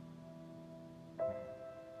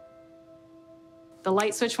 The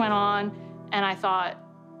light switch went on, and I thought,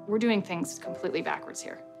 we're doing things completely backwards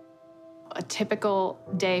here. A typical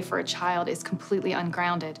day for a child is completely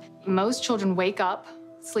ungrounded. Most children wake up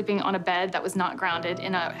sleeping on a bed that was not grounded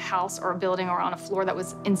in a house or a building or on a floor that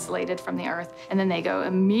was insulated from the earth. And then they go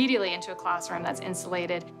immediately into a classroom that's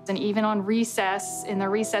insulated. And even on recess, in the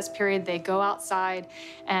recess period, they go outside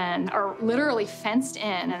and are literally fenced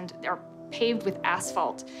in, and they're paved with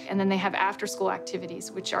asphalt. And then they have after-school activities,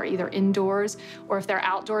 which are either indoors, or if they're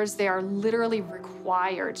outdoors, they are literally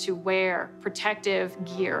required to wear protective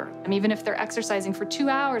gear. And even if they're exercising for 2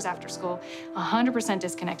 hours after school, 100%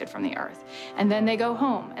 disconnected from the earth. And then they go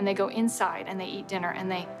home, and they go inside, and they eat dinner, and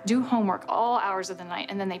they do homework all hours of the night,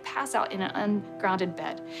 and then they pass out in an ungrounded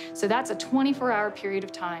bed. So that's a 24-hour period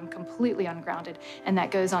of time completely ungrounded, and that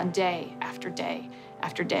goes on day after day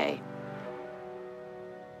after day.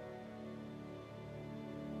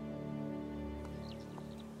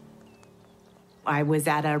 I was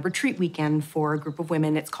at a retreat weekend for a group of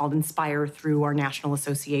women. It's called Inspire through our national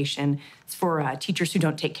association. It's for teachers who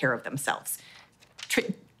don't take care of themselves,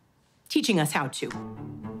 teaching us how to.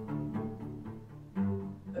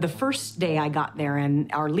 The first day I got there,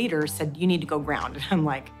 and our leader said, "You need to go ground." And I'm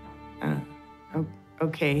like,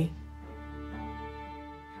 okay.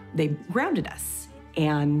 They grounded us,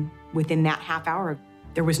 and within that half hour,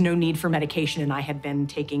 there was no need for medication, and I had been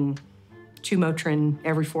taking 2 Motrin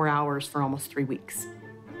every 4 hours for almost 3 weeks.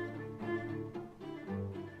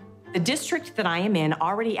 The district that I am in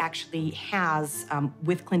already actually has,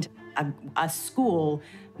 with Clinton, a school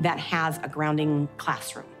that has a grounding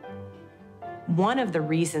classroom. One of the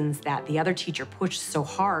reasons that the other teacher pushed so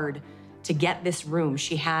hard to get this room,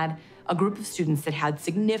 she had a group of students that had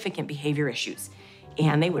significant behavior issues,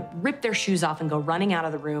 and they would rip their shoes off and go running out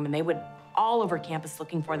of the room, and they would all over campus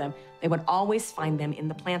looking for them. They would always find them in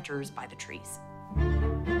the planters by the trees.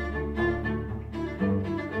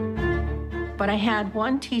 But I had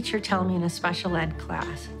one teacher tell me in a special ed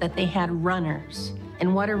class that they had runners.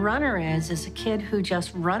 And what a runner is a kid who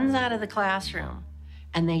just runs out of the classroom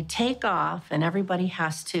and they take off and everybody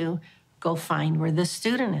has to go find where this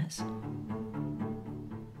student is.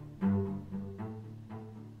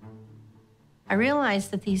 I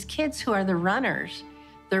realized that these kids who are the runners,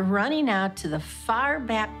 they're running out to the far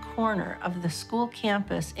back corner of the school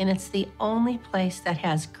campus, and it's the only place that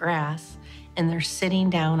has grass, and they're sitting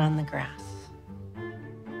down on the grass.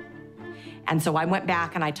 And so I went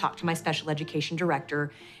back and I talked to my special education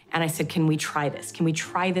director, and I said, can we try this? Can we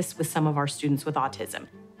try this with some of our students with autism?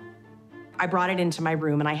 I brought it into my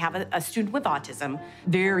room, and I have a student with autism,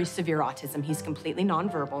 very severe autism. He's completely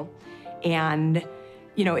nonverbal, and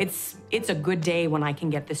you know, it's a good day when I can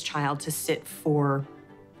get this child to sit for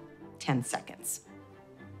 10 seconds.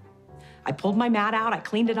 I pulled my mat out, I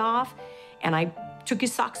cleaned it off, and I took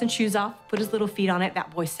his socks and shoes off, put his little feet on it. That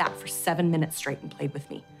boy sat for 7 minutes straight and played with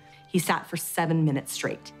me. He sat for 7 minutes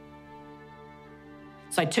straight.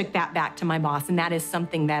 So I took that back to my boss, and that is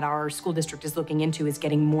something that our school district is looking into, is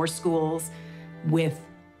getting more schools with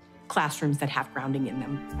classrooms that have grounding in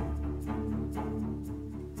them.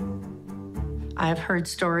 I've heard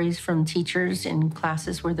stories from teachers in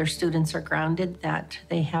classes where their students are grounded that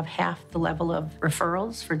they have half the level of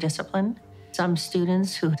referrals for discipline. Some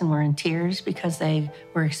students who were in tears because they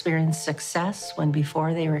were experiencing success when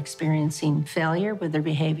before they were experiencing failure with their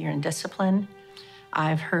behavior and discipline.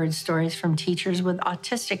 I've heard stories from teachers with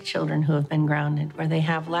autistic children who have been grounded, where they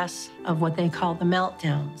have less of what they call the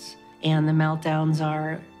meltdowns. And the meltdowns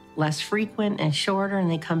are less frequent and shorter, and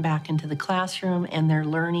they come back into the classroom and they're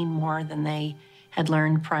learning more than they had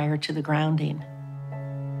learned prior to the grounding.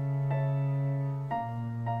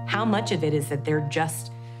 How much of it is that they're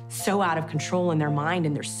just so out of control in their mind,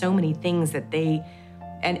 and there's so many things that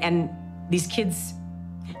and These kids,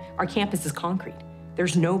 our campus is concrete.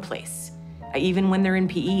 There's no place. Even when they're in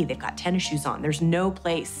PE, they've got tennis shoes on. There's no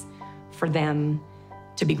place for them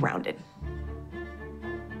to be grounded.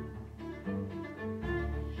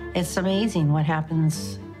 It's amazing what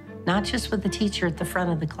happens, not just with the teacher at the front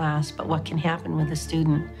of the class, but what can happen with a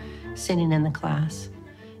student sitting in the class.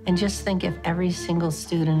 And just think if every single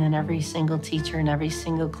student and every single teacher and every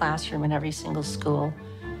single classroom and every single school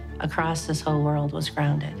across this whole world was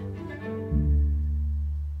grounded.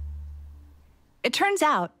 It turns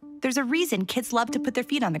out there's a reason kids love to put their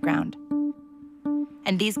feet on the ground.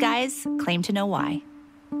 And these guys claim to know why.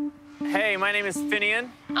 Hey, my name is Finian.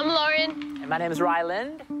 I'm Lauren. And my name is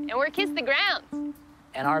Ryland. And we're Kiss the Grounds.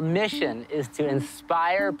 And our mission is to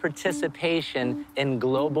inspire participation in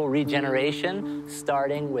global regeneration,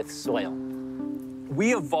 starting with soil.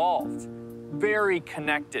 We evolved very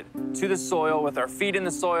connected to the soil, with our feet in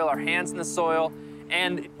the soil, our hands in the soil.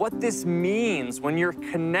 And what this means when you're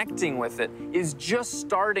connecting with it is just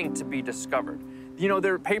starting to be discovered. You know,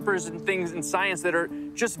 there are papers and things in science that are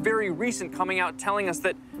just very recent coming out telling us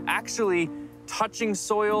that actually touching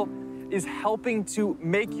soil is helping to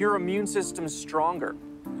make your immune system stronger.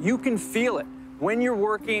 You can feel it. When you're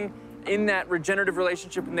working in that regenerative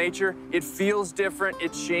relationship with nature, it feels different,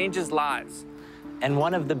 it changes lives. And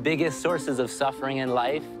one of the biggest sources of suffering in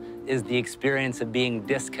life is the experience of being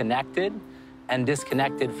disconnected, and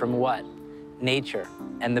disconnected from what? Nature.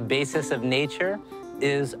 And the basis of nature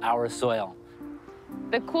is our soil.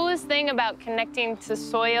 The coolest thing about connecting to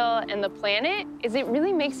soil and the planet is it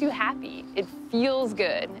really makes you happy. It feels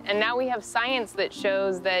good. And now we have science that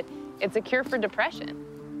shows that it's a cure for depression.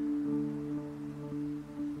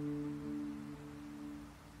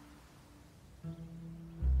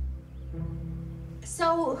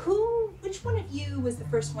 So which one of you was the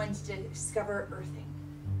first one to discover earthing?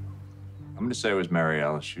 I'm gonna say it was Mary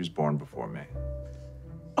Alice. She was born before me.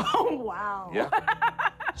 Oh, wow. Yeah.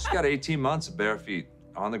 She's got 18 months of bare feet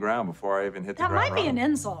on the ground before I even hit the That ground might be running.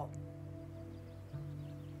 an insult.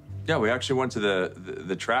 Yeah, we actually went to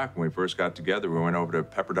the track when we first got together. We went over to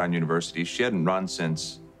Pepperdine University. She hadn't run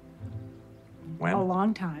since when? A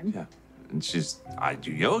long time. Yeah. And I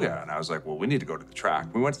do yoga. And I was like, well, we need to go to the track.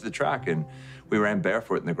 We went to the track and we ran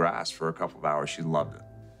barefoot in the grass for a couple of hours. She loved it.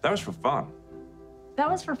 That was for fun. That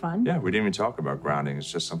was for fun. Yeah, we didn't even talk about grounding. It's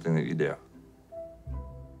just something that you do.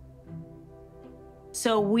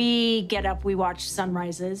 So we get up, we watch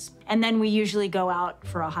sunrises, and then we usually go out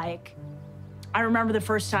for a hike. I remember the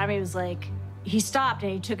first time he stopped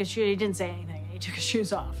and he took his shoes, he didn't say anything, he took his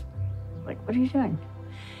shoes off. Like, what are you doing?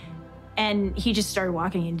 And he just started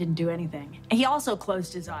walking and didn't do anything. And he also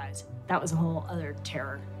closed his eyes. That was a whole other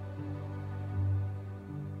terror.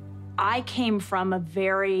 I came from a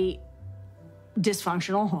very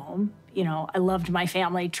dysfunctional home. You know, I loved my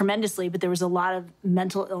family tremendously, but there was a lot of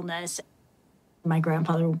mental illness. My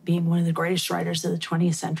grandfather being one of the greatest writers of the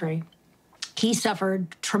 20th century, he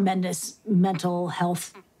suffered tremendous mental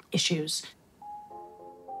health issues.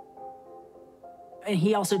 And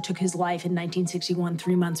he also took his life in 1961,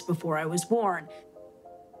 3 months before I was born.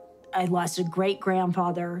 I lost a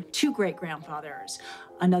great-grandfather, 2 great-grandfathers,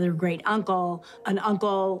 another great-uncle, an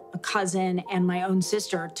uncle, a cousin, and my own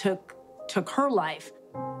sister took her life.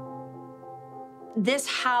 This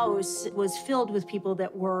house was filled with people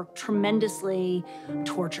that were tremendously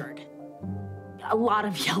tortured. A lot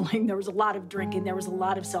of yelling, there was a lot of drinking, there was a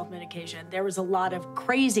lot of self-medication, there was a lot of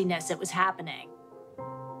craziness that was happening.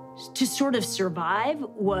 To sort of survive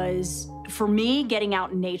was, for me, getting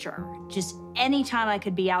out in nature. Just anytime I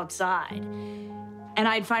could be outside. And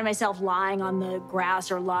I'd find myself lying on the grass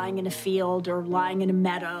or lying in a field or lying in a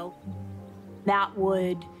meadow. That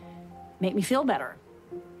would make me feel better.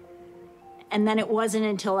 And then it wasn't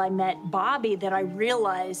until I met Bobby that I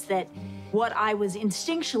realized that what I was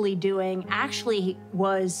instinctually doing actually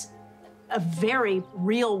was a very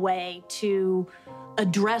real way to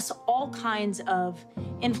address all kinds of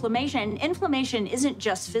inflammation. Inflammation isn't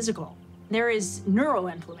just physical. There is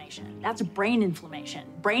neuroinflammation. That's brain inflammation.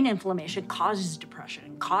 Brain inflammation causes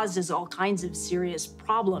depression, causes all kinds of serious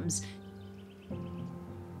problems.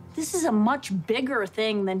 This is a much bigger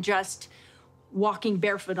thing than just walking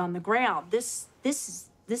barefoot on the ground. This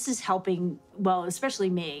is helping, well, especially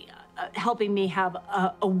me, helping me have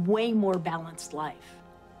a way more balanced life.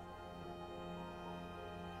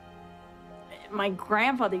 My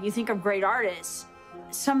grandfather, you think of great artists,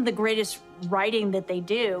 some of the greatest writing that they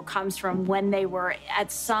do comes from when they were at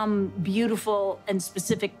some beautiful and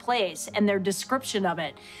specific place, and their description of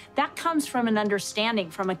it, that comes from an understanding,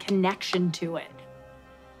 from a connection to it.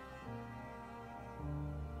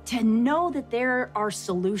 To know that there are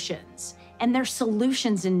solutions, and there's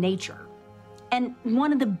solutions in nature. And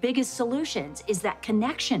one of the biggest solutions is that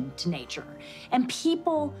connection to nature. And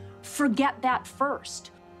people forget that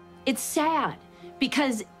first. It's sad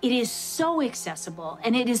because it is so accessible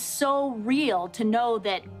and it is so real to know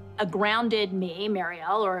that a grounded me,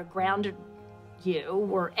 Marielle, or a grounded you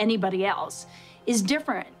or anybody else is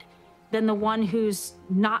different than the one who's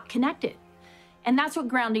not connected. And that's what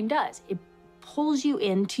grounding does. It pulls you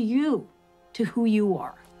into you, to who you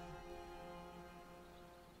are.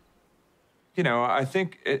 You know, I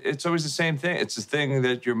think it's always the same thing. It's the thing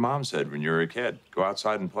that your mom said when you were a kid. Go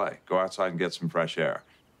outside and play. Go outside and get some fresh air.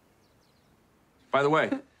 By the way,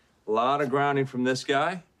 a lot of grounding from this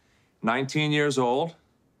guy. 19 years old.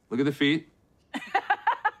 Look at the feet.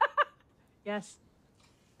 Yes.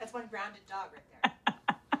 That's one grounded dog right there.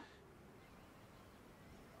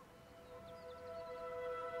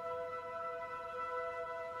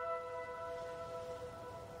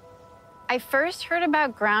 I first heard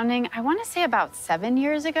about grounding, I want to say about 7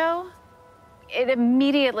 years ago. It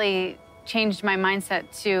immediately changed my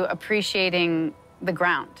mindset to appreciating the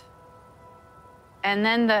ground. And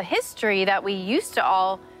then the history that we used to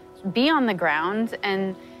all be on the ground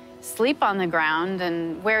and sleep on the ground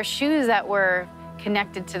and wear shoes that were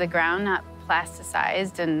connected to the ground, not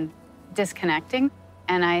plasticized and disconnecting.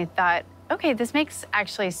 And I thought, okay, this makes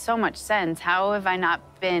actually so much sense. How have I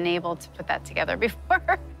not been able to put that together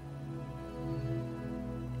before?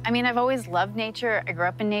 I mean, I've always loved nature. I grew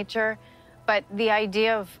up in nature. But the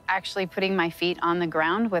idea of actually putting my feet on the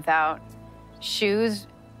ground without shoes,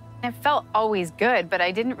 it felt always good, but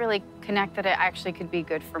I didn't really connect that it actually could be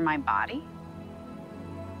good for my body.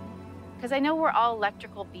 Because I know we're all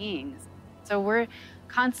electrical beings. So we're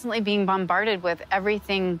constantly being bombarded with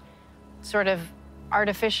everything sort of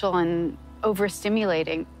artificial and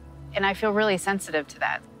overstimulating. And I feel really sensitive to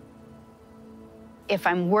that. If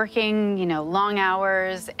I'm working, you know, long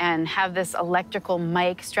hours and have this electrical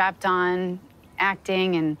mic strapped on,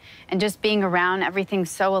 acting and just being around everything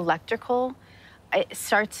so electrical, it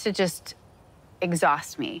starts to just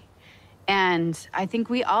exhaust me. And I think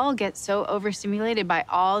we all get so overstimulated by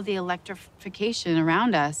all the electrification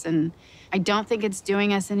around us, and I don't think it's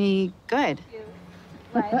doing us any good.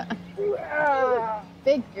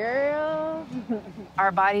 Big girl.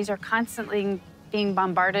 Our bodies are constantly being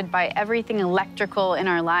bombarded by everything electrical in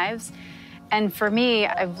our lives. And for me,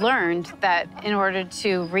 I've learned that in order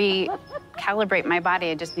to recalibrate my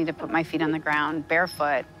body, I just need to put my feet on the ground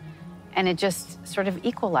barefoot, and it just sort of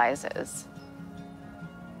equalizes.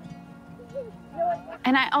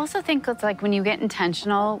 And I also think it's like when you get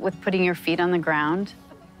intentional with putting your feet on the ground,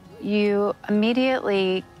 you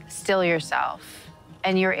immediately still yourself,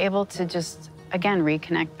 and you're able to just, again,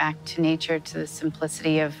 reconnect back to nature, to the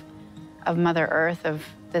simplicity of Mother Earth, of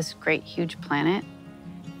this great, huge planet,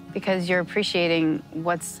 because you're appreciating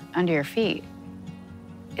what's under your feet.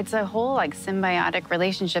 It's a whole, like, symbiotic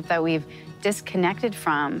relationship that we've disconnected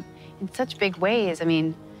from in such big ways. I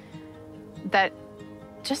mean, that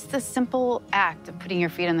just the simple act of putting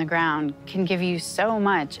your feet on the ground can give you so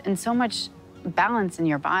much, and so much balance in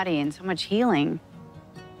your body, and so much healing.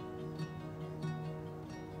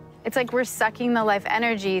 It's like we're sucking the life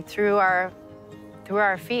energy through our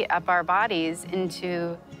feet, up our bodies,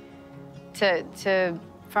 into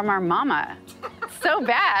from our mama. So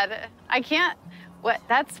bad. I can't,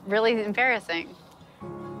 that's really embarrassing.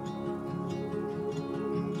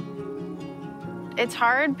 It's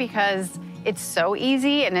hard because it's so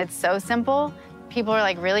easy and it's so simple. People are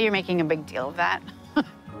like, really, you're making a big deal of that?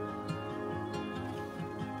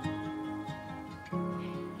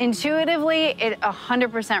 Intuitively, it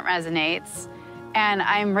 100% resonates. And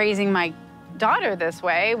I'm raising my daughter this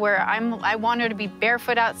way, where I want her to be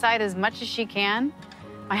barefoot outside as much as she can.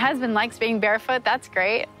 My husband likes being barefoot. That's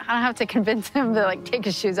great. I don't have to convince him to, like, take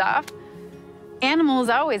his shoes off. Animals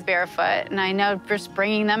always barefoot, and I know just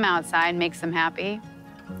bringing them outside makes them happy.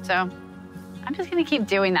 So I'm just gonna keep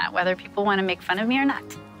doing that, whether people want to make fun of me or not.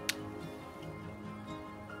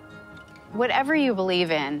 Whatever you believe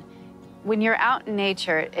in, when you're out in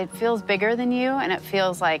nature, it feels bigger than you, and it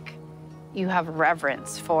feels like you have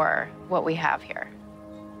reverence for what we have here.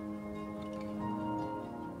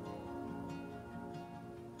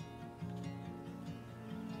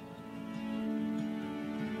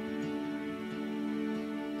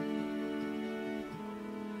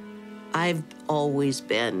 I've always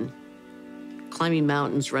been climbing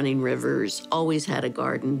mountains, running rivers, always had a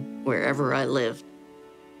garden wherever I lived.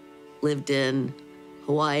 Lived in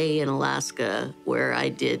Hawaii and Alaska, where I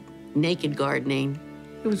did naked gardening.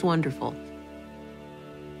 It was wonderful.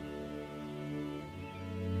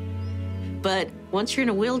 But once you're in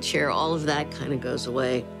a wheelchair, all of that kind of goes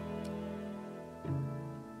away.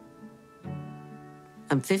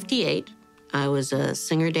 I'm 58. I was a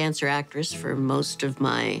singer, dancer, actress for most of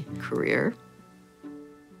my career.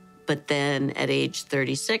 But then at age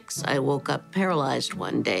 36, I woke up paralyzed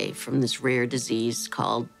one day from this rare disease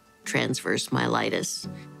called transverse myelitis.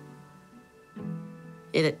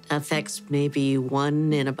 It affects maybe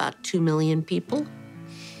 1 in about 2 million people.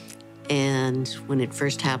 And when it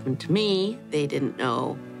first happened to me, they didn't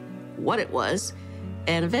know what it was.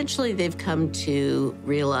 And eventually they've come to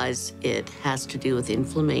realize it has to do with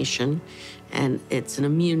inflammation, and it's an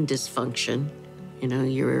immune dysfunction, you know,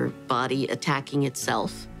 your body attacking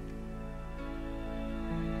itself.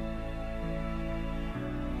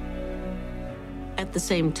 At the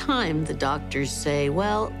same time, the doctors say,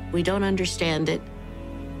 well, we don't understand it,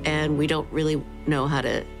 and we don't really know how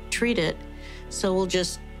to treat it, so we'll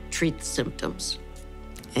just treat the symptoms.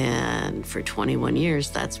 And for 21 years,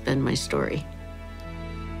 that's been my story.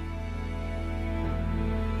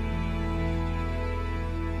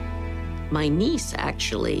 My niece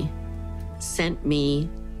actually sent me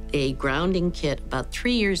a grounding kit about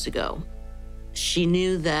 3 years ago. She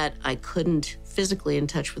knew that I couldn't physically in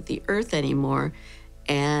touch with the earth anymore,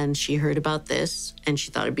 and she heard about this, and she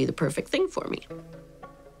thought it'd be the perfect thing for me.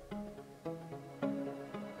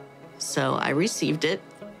 So I received it,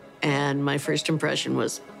 and my first impression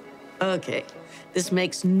was, okay, this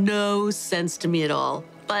makes no sense to me at all,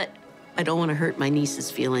 but I don't want to hurt my niece's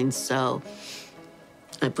feelings, so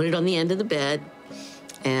I put it on the end of the bed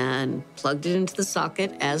and plugged it into the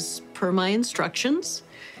socket as per my instructions.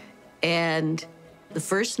 And the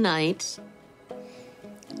first night,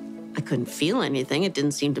 I couldn't feel anything. It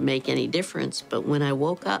didn't seem to make any difference. But when I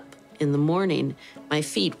woke up in the morning, my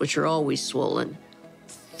feet, which are always swollen,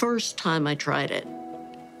 first time I tried it,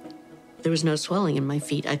 there was no swelling in my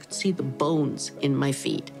feet. I could see the bones in my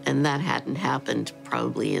feet, and that hadn't happened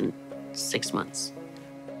probably in 6 months.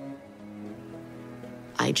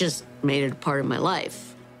 I just made it a part of my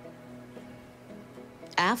life.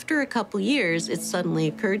 After a couple years, it suddenly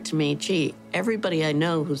occurred to me, gee, everybody I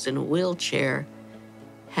know who's in a wheelchair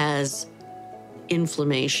has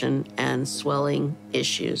inflammation and swelling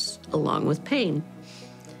issues along with pain.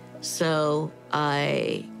 So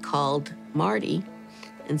I called Marty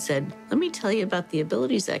and said, let me tell you about the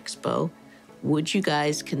Abilities Expo. Would you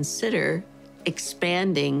guys consider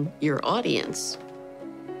expanding your audience?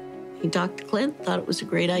 Dr. Clint thought it was a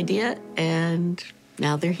great idea, and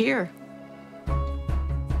now they're here.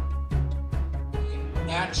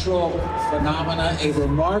 Natural phenomena, a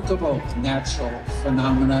remarkable natural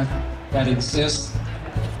phenomena that exists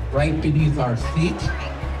right beneath our feet.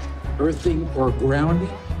 Earthing or grounding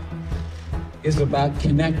is about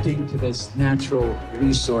connecting to this natural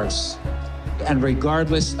resource. And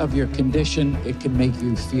regardless of your condition, it can make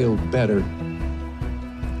you feel better.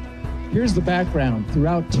 Here's the background.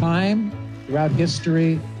 Throughout time, throughout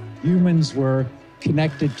history, humans were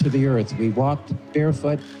connected to the earth. We walked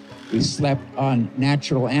barefoot. We slept on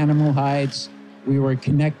natural animal hides. We were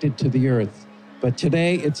connected to the earth. But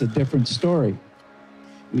today, it's a different story.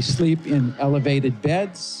 We sleep in elevated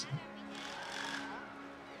beds.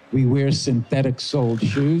 We wear synthetic-soled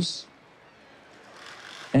shoes.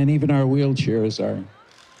 And even our wheelchairs are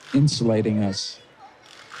insulating us.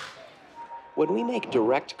 When we make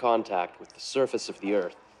direct contact with the surface of the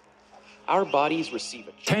earth, our bodies receive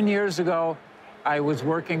a... 10 years ago, I was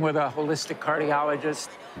working with a holistic cardiologist,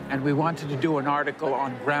 and we wanted to do an article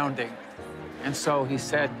on grounding. And so he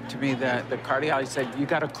said to me, the cardiologist said, you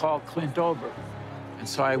got to call Clint Ober. And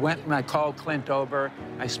so I went and I called Clint Ober.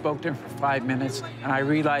 I spoke to him for 5 minutes, and I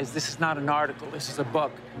realized this is not an article, this is a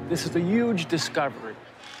book. This is a huge discovery.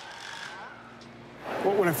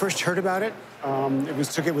 Well, when I first heard about it,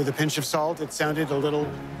 took it with a pinch of salt. It sounded a little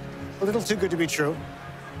too good to be true.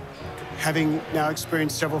 Having now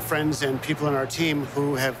experienced several friends and people on our team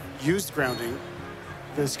who have used grounding,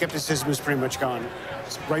 the skepticism is pretty much gone.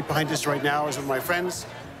 Right behind us right now is one of my friends.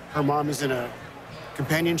 Her mom is in a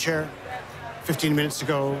companion chair. 15 minutes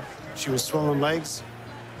ago, she was swollen legs.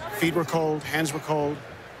 Feet were cold, hands were cold,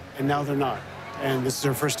 and now they're not. And this is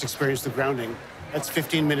her first experience with grounding. That's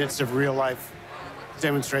 15 minutes of real life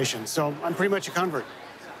demonstration. So I'm pretty much a convert.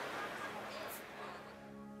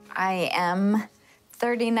 I am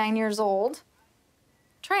 39 years old.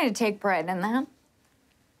 Trying to take pride in that.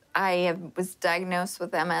 I was diagnosed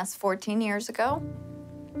with MS 14 years ago.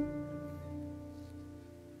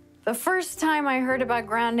 The first time I heard about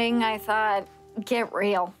grounding, I thought, get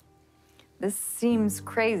real. This seems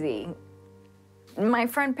crazy. My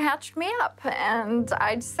friend patched me up, and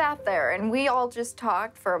I sat there, and we all just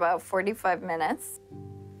talked for about 45 minutes.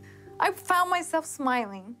 I found myself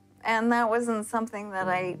smiling, and that wasn't something that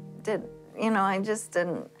I did, I just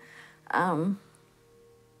didn't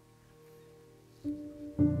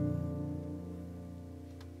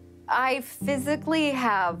I physically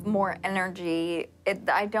have more energy.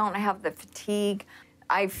 I don't have the fatigue.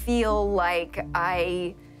 I feel like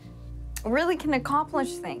I really can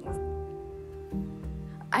accomplish things.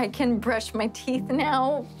 I can brush my teeth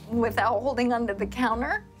now without holding onto the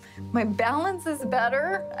counter. My balance is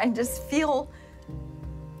better. I just feel,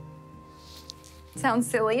 sounds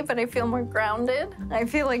silly, but I feel more grounded. I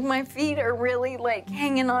feel like my feet are really like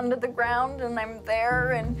hanging onto the ground and I'm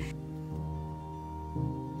there, and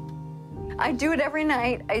I do it every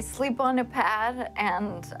night. I sleep on a pad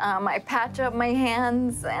and I patch up my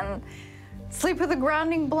hands and sleep with a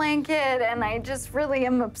grounding blanket, and I just really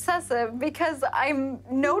am obsessive because I'm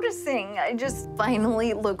noticing. I just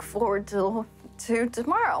finally look forward to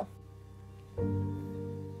tomorrow.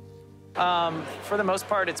 For the most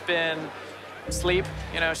part, it's been sleep.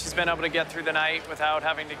 You know, she's been able to get through the night without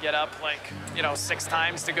having to get up like, 6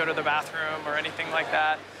 times to go to the bathroom or anything like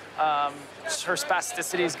that. Her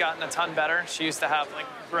spasticity's gotten a ton better. She used to have like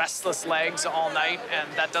restless legs all night, and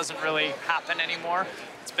that doesn't really happen anymore.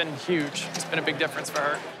 It's been huge. It's been a big difference for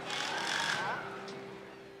her.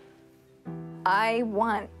 I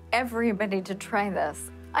want everybody to try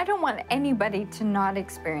this. I don't want anybody to not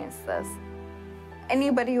experience this.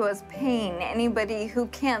 Anybody who has pain, anybody who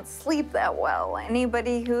can't sleep that well,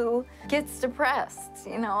 anybody who gets depressed,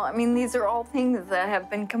 I mean, these are all things that have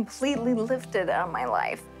been completely lifted out of my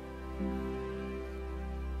life.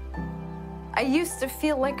 I used to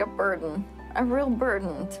feel like a burden, a real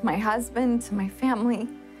burden to my husband, to my family,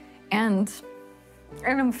 and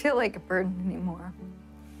I don't feel like a burden anymore.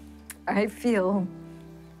 I feel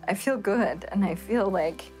good, and I feel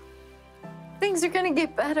like things are gonna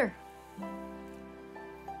get better.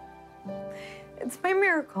 It's my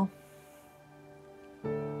miracle.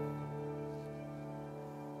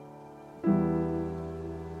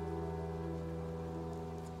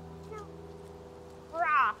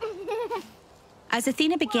 As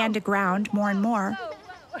Athena began to ground more and more,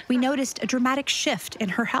 we noticed a dramatic shift in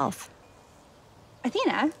her health.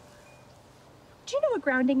 Athena, do you know what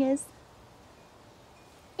grounding is?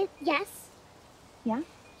 Yes. Yeah?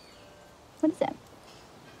 What is it?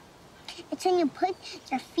 It's when you put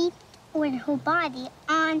your feet or your whole body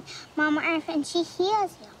on Mama Earth and she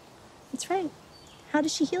heals you. That's right. How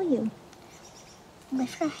does she heal you?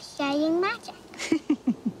 With her healing magic.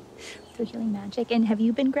 Through healing magic. And have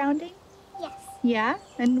you been grounding? Yes. Yeah?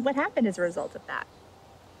 And what happened as a result of that?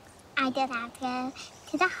 I did have to go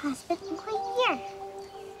to the hospital for a year.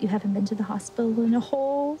 You haven't been to the hospital in a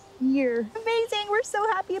whole year. Amazing. We're so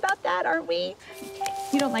happy about that, aren't we? Okay.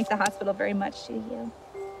 You don't like the hospital very much, do you?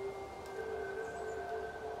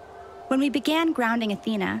 When we began grounding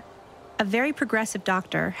Athena, a very progressive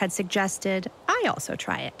doctor had suggested I also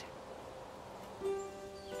try it.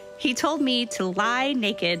 He told me to lie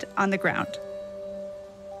naked on the ground.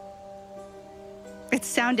 It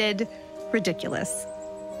sounded ridiculous.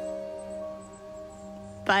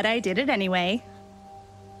 But I did it anyway.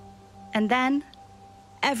 And then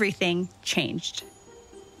everything changed.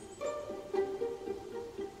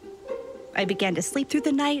 I began to sleep through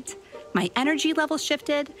the night, my energy level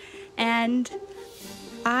shifted, and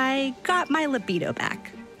I got my libido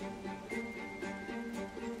back.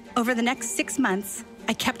 Over the next 6 months,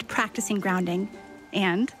 I kept practicing grounding,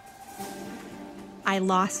 and I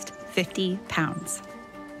lost 50 pounds.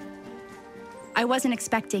 I wasn't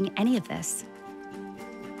expecting any of this.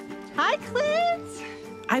 Hi, Clint!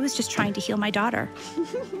 I was just trying to heal my daughter.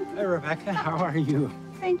 Hi, Rebecca. How are you?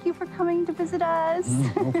 Thank you for coming to visit us.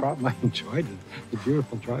 No problem. I enjoyed it. The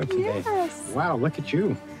beautiful drive today. Yes. Wow, look at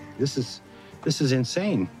you. This is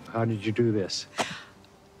insane. How did you do this?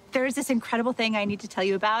 There's this incredible thing I need to tell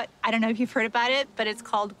you about. I don't know if you've heard about it, but it's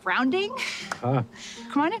called grounding. Ah.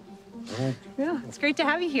 Come on in. All right. Yeah, it's great to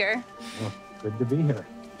have you here. Well, good to be here.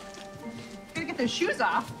 Gotta get those shoes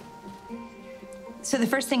off. So the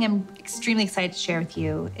first thing I'm extremely excited to share with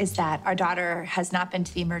you is that our daughter has not been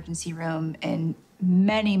to the emergency room in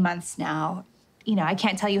many months now. I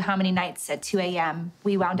can't tell you how many nights at 2 a.m.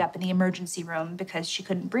 we wound up in the emergency room because she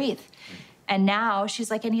couldn't breathe. And now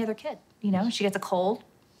she's like any other kid. She gets a cold.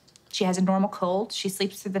 She has a normal cold. She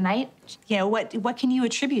sleeps through the night. What can you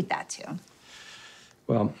attribute that to?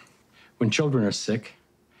 Well, when children are sick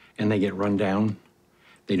and they get run down,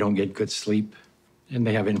 they don't get good sleep, and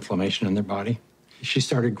they have inflammation in their body. She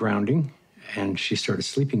started grounding, and she started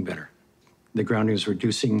sleeping better. The grounding is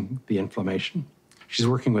reducing the inflammation. She's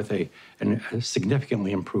working with a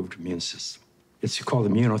significantly improved immune system. It's called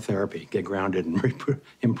immunotherapy. Get grounded and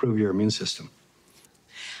improve your immune system.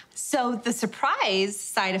 So the surprise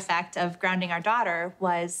side effect of grounding our daughter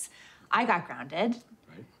was I got grounded.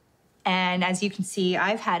 Right. And as you can see,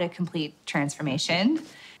 I've had a complete transformation.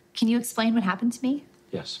 Can you explain what happened to me?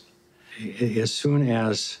 Yes. As soon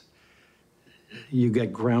as you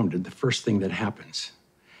get grounded, the first thing that happens,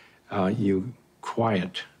 you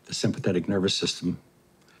quiet the sympathetic nervous system,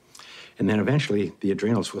 and then eventually the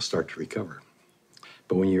adrenals will start to recover.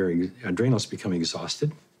 But when your adrenals become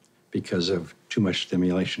exhausted because of too much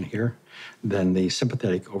stimulation here, then the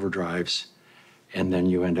sympathetic overdrives, and then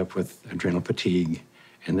you end up with adrenal fatigue,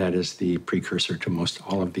 and that is the precursor to most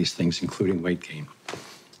all of these things, including weight gain.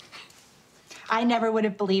 I never would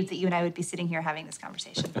have believed that you and I would be sitting here having this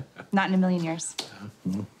conversation. Not in a million years.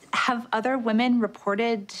 Have other women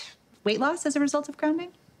reported weight loss as a result of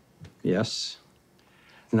grounding? Yes.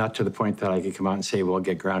 Not to the point that I could come out and say, well,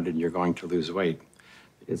 get grounded and you're going to lose weight.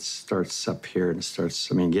 It starts up here and starts,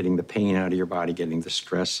 getting the pain out of your body, getting the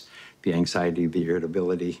stress, the anxiety, the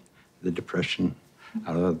irritability, the depression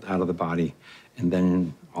out of the body. And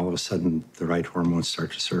then all of a sudden, the right hormones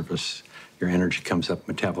start to surface. Your energy comes up,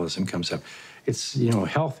 metabolism comes up. It's,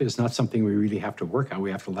 health is not something we really have to work on.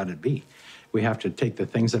 We have to let it be. We have to take the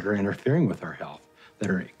things that are interfering with our health,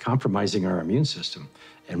 that are compromising our immune system,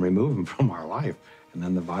 and remove them from our life. And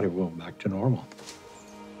then the body will go back to normal.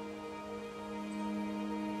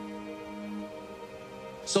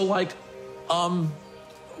 So,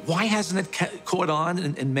 why hasn't it caught on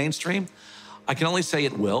in mainstream? I can only say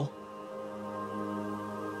it will.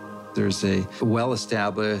 There's a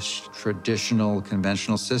well-established, traditional,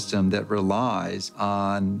 conventional system that relies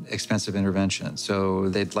on expensive intervention. So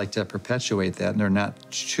they'd like to perpetuate that, and they're not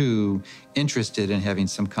too interested in having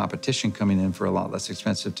some competition coming in for a lot less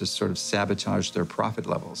expensive to sort of sabotage their profit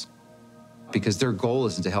levels. Because their goal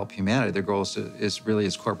isn't to help humanity. Their goal is really,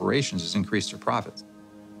 as corporations, is increase their profits.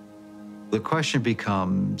 The question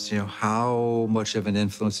becomes, how much of an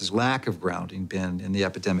influence has lack of grounding been in the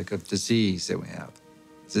epidemic of disease that we have?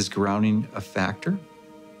 Is this grounding a factor?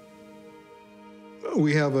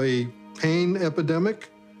 We have a pain epidemic,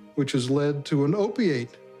 which has led to an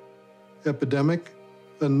opiate epidemic,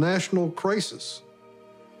 a national crisis.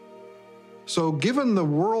 So given the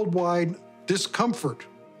worldwide discomfort,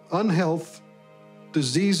 unhealth,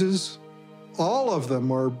 diseases, all of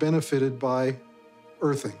them are benefited by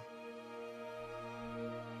earthing.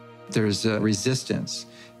 There's a resistance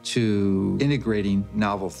to integrating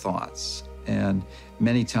novel thoughts. And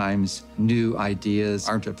many times, new ideas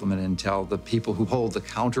aren't implemented until the people who hold the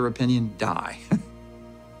counter opinion die.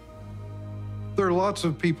 There are lots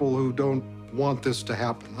of people who don't want this to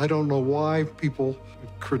happen. I don't know why people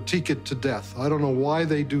critique it to death. I don't know why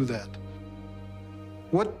they do that.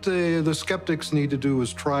 What the skeptics need to do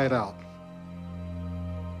is try it out.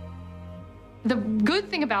 The good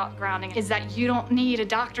thing about grounding is that you don't need a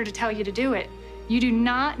doctor to tell you to do it. You do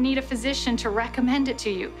not need a physician to recommend it to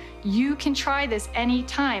you. You can try this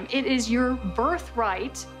anytime. It is your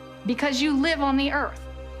birthright because you live on the earth.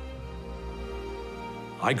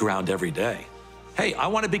 I ground every day. Hey, I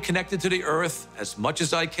want to be connected to the earth as much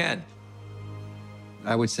as I can.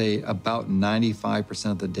 I would say about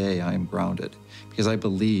 95% of the day I am grounded because I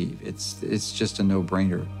believe it's just a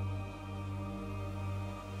no-brainer.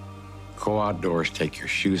 Go outdoors, take your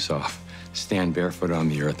shoes off, stand barefoot on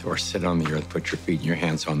the earth, or sit on the earth, put your feet and your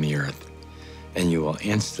hands on the earth, and you will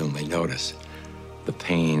instantly notice the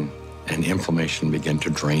pain and inflammation begin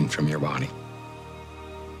to drain from your body.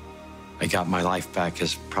 I got my life back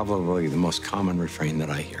is probably the most common refrain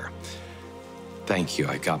that I hear. Thank you,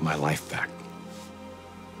 I got my life back.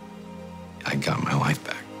 I got my life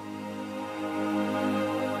back.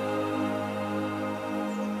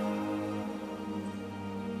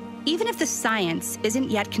 Even if the science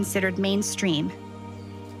isn't yet considered mainstream,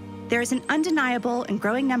 there is an undeniable and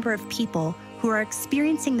growing number of people who are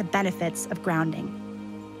experiencing the benefits of grounding.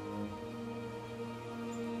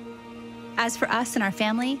 As for us and our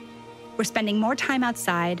family, we're spending more time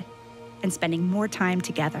outside and spending more time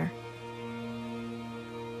together.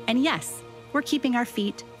 And yes, we're keeping our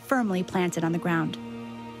feet firmly planted on the ground.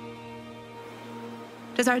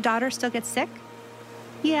 Does our daughter still get sick?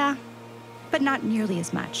 Yeah, but not nearly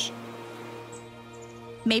as much.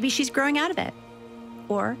 Maybe she's growing out of it.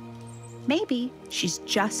 Or maybe she's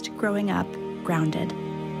just growing up grounded.